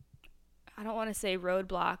 I don't want to say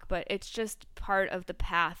roadblock, but it's just part of the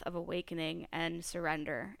path of awakening and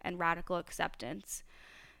surrender and radical acceptance.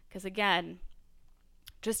 Because again,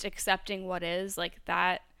 just accepting what is, like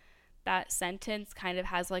that sentence kind of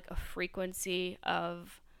has like a frequency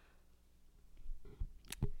of,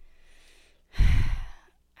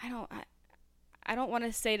 I don't want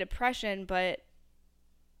to say depression, but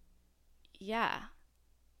yeah.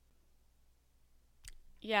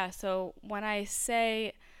 So when I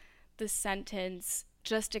say the sentence,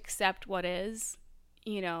 just accept what is,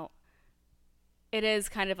 it is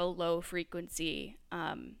kind of a low frequency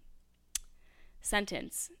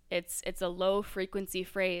sentence. It's a low frequency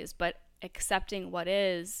phrase, but accepting what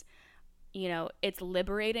is, it's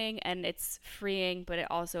liberating and it's freeing, but it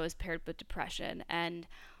also is paired with depression. And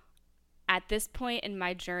at this point in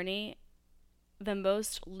my journey, the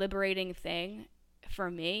most liberating thing for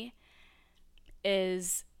me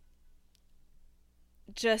is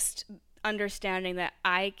just understanding that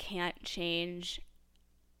I can't change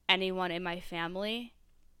anyone in my family.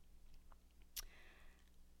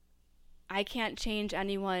 I can't change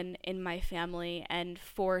anyone in my family and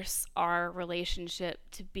force our relationship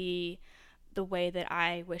to be the way that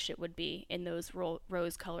I wish it would be in those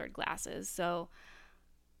rose-colored glasses. So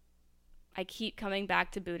I keep coming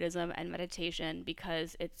back to Buddhism and meditation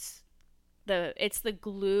because it's the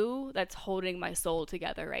glue that's holding my soul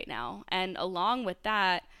together right now. And along with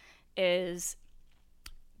that is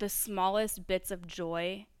the smallest bits of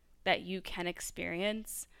joy that you can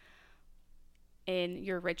experience in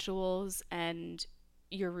your rituals and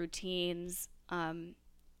your routines.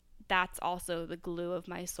 That's also the glue of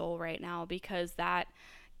my soul right now, because that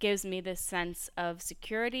gives me this sense of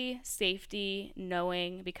security, safety,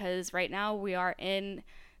 knowing, because right now we are in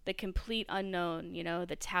the complete unknown. You know,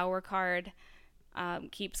 the tower card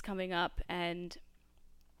keeps coming up, and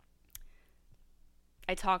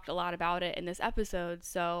I talked a lot about it in this episode,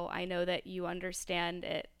 so I know that you understand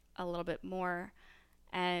it a little bit more.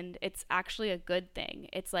 And it's actually a good thing.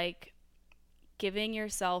 It's like giving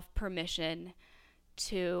yourself permission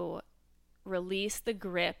to release the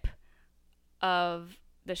grip of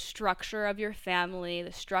the structure of your family,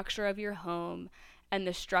 the structure of your home, and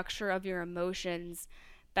the structure of your emotions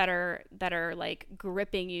that are like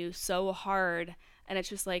gripping you so hard. And it's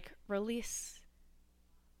just like, release,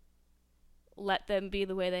 let them be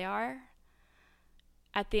the way they are.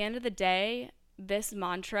 At the end of the day, this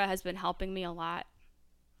mantra has been helping me a lot.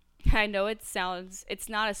 I know it's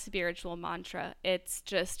not a spiritual mantra. It's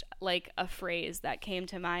just like a phrase that came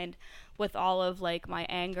to mind with all of like my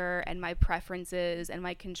anger and my preferences and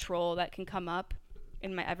my control that can come up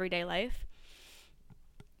in my everyday life.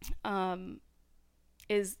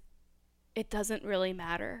 Is it doesn't really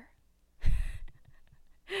matter.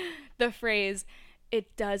 The phrase,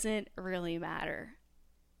 it doesn't really matter.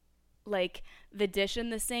 Like, the dish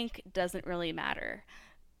in the sink doesn't really matter.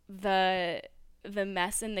 The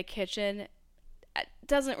mess in the kitchen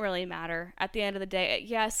doesn't really matter. At the end of the day,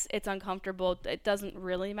 yes, it's uncomfortable. It doesn't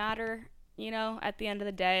really matter, you know, at the end of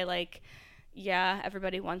the day. Like, yeah,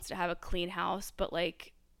 everybody wants to have a clean house, but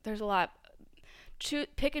like, there's a lot.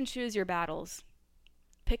 Pick and choose your battles.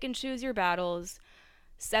 Pick and choose your battles.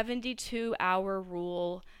 72-hour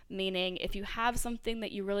rule, meaning if you have something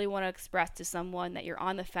that you really want to express to someone that you're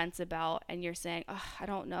on the fence about, and you're saying, oh, I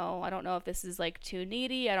don't know if this is like too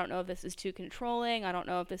needy, I don't know if this is too controlling, I don't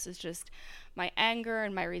know if this is just my anger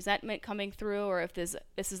and my resentment coming through, or if this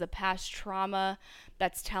is a past trauma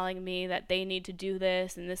that's telling me that they need to do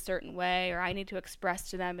this in this certain way, or I need to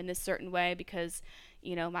express to them in this certain way because,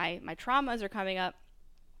 you know, my traumas are coming up.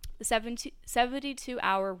 The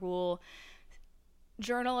 72-hour rule.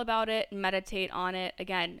 Journal about it, meditate on it.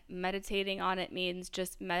 Again, meditating on it means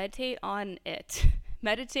just meditate on it.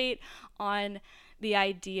 Meditate on the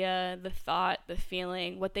idea, the thought, the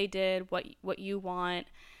feeling, what they did, what you want.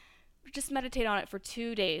 Just meditate on it for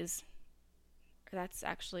 2 days. That's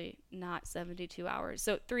actually not 72 hours.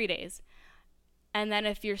 So 3 days. And then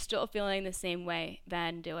if you're still feeling the same way,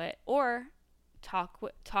 then do it. Or talk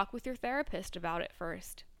with your therapist about it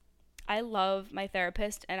first. I love my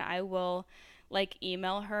therapist, and I will like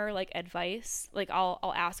email her like advice. Like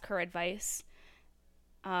I'll ask her advice,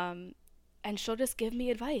 and she'll just give me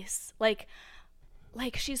advice. Like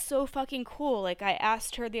she's so fucking cool. Like, I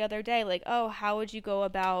asked her the other day, like, oh, how would you go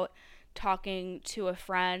about talking to a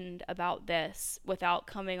friend about this without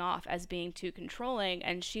coming off as being too controlling?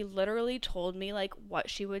 And she literally told me like what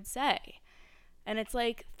she would say. And it's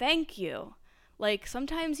like, thank you. Like,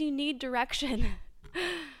 sometimes you need direction.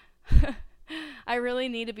 I really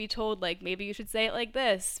need to be told, like, maybe you should say it like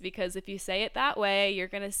this, because if you say it that way, you're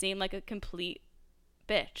going to seem like a complete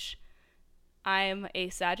bitch. I'm a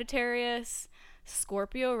Sagittarius,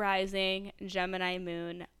 Scorpio rising, Gemini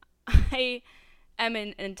moon. I am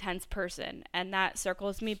an intense person, and that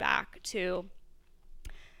circles me back to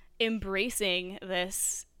embracing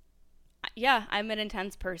this. Yeah, I'm an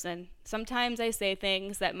intense person. Sometimes I say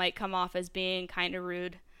things that might come off as being kind of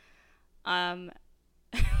rude.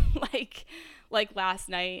 Like last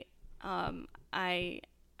night, I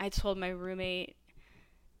told my roommate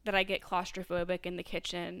that I get claustrophobic in the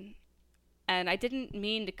kitchen, and I didn't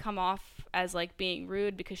mean to come off as like being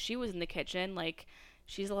rude because she was in the kitchen. Like,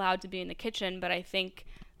 she's allowed to be in the kitchen, but I think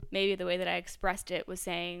maybe the way that I expressed it was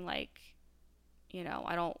saying, like, you know,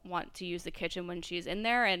 I don't want to use the kitchen when she's in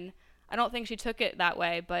there, and I don't think she took it that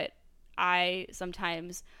way, but I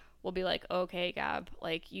sometimes will be like, okay, Gab,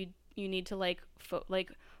 like, you need to like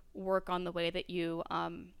work on the way that you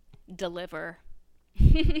deliver.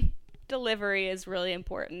 Delivery is really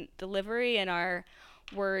important. Delivery in our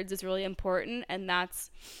words is really important, and that's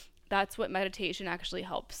what meditation actually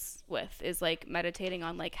helps with, is like meditating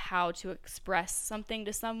on like how to express something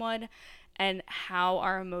to someone, and how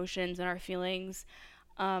our emotions and our feelings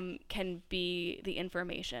can be the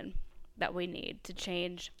information that we need to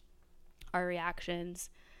change our reactions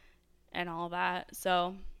and all that.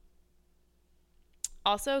 So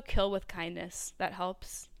also, kill with kindness. That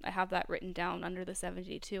helps. I have that written down under the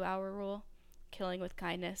 72-hour rule. Killing with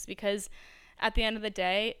kindness. Because at the end of the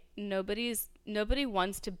day, nobody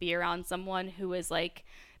wants to be around someone who is like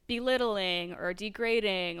belittling or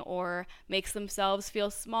degrading or makes themselves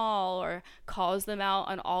feel small or calls them out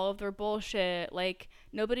on all of their bullshit. Like,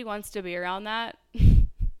 nobody wants to be around that.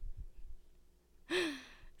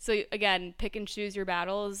 So again, pick and choose your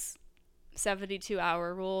battles.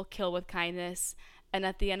 72-hour rule, kill with kindness. And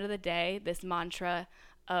at the end of the day, this mantra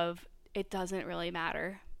of it doesn't really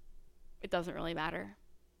matter. It doesn't really matter.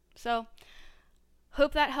 So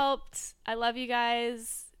hope that helped. I love you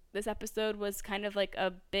guys. This episode was kind of like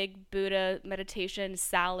a big Buddha meditation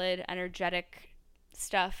salad, energetic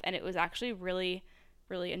stuff, and it was actually really,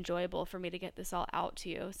 really enjoyable for me to get this all out to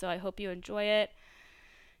you. So I hope you enjoy it.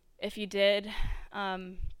 If you did,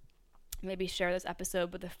 maybe share this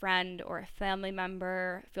episode with a friend or a family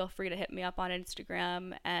member. Feel free to hit me up on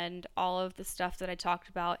Instagram, and all of the stuff that I talked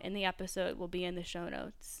about in the episode will be in the show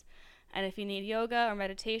notes. And if you need yoga or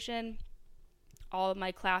meditation, all of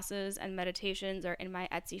my classes and meditations are in my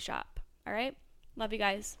Etsy shop. All right? Love you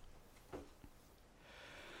guys.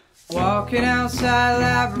 Walking outside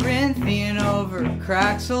labyrinthian over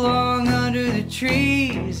cracks along under the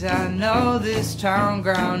trees. I know this town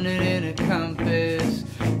grounded in a compass,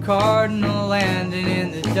 cardinal landing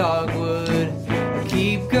in the dogwood. I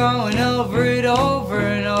keep going over it over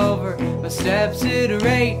and over. My steps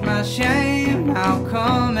iterate my shame. How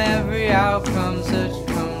come every outcome's such a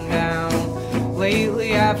come down?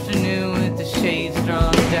 Lately afternoon with the shades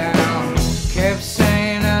drawn down. Kept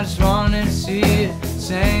saying I just wanted to see it.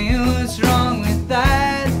 Saying what's wrong with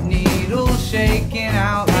that? Needle shaking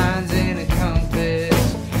outlines in a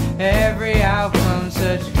compass. Every outcome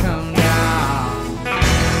such a come down.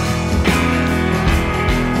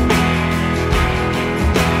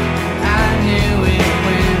 I knew it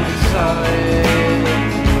when I saw it.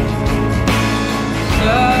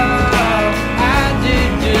 So I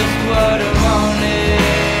did just what I wanted.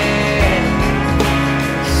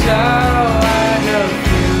 So I go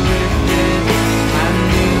through with this. I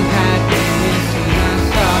knew happiness when I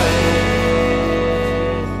saw it.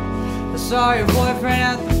 I saw your boyfriend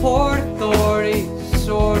at the Port Authority,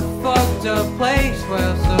 sort of fucked up place.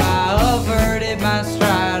 Well, so I averted my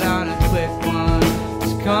stride on a quick one.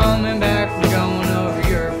 Just coming back from going over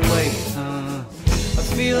your place, I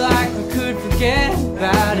feel like I could forget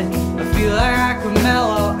about it. I feel like I could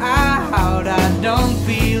mellow out. I don't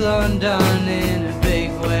feel undone in a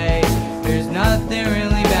big way. There's nothing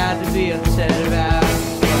really bad to be upset about.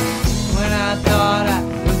 When I thought I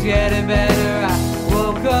was getting better, I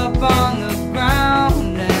woke up on the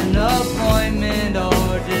ground. An appointment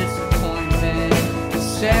or disappointment, a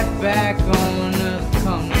setback on the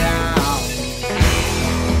come down.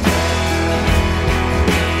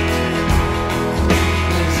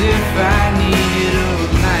 As if I needed a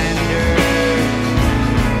reminder.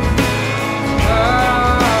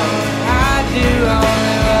 Oh, I do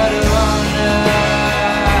only what I wanna.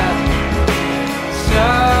 So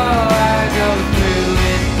I go through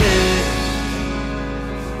with this.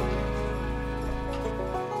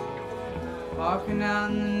 Walking out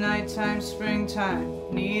in the nighttime, springtime,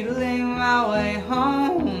 needling my way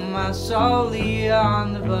home. I saw Leah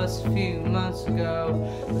on the bus a few months ago.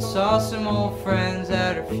 I saw some old friends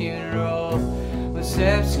at her funeral. My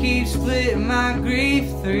steps keep splitting my grief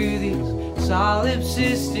through these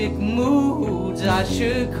solipsistic moods. I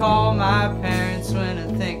should call my parents when I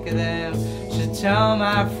think of them. Should tell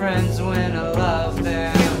my friends when I love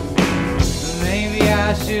them. Maybe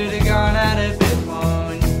I should have gone out a bit more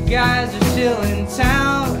when you guys are still in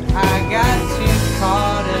town. I got too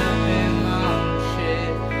caught up in my own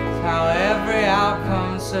shit. It's how every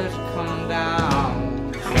outcome's such a come down.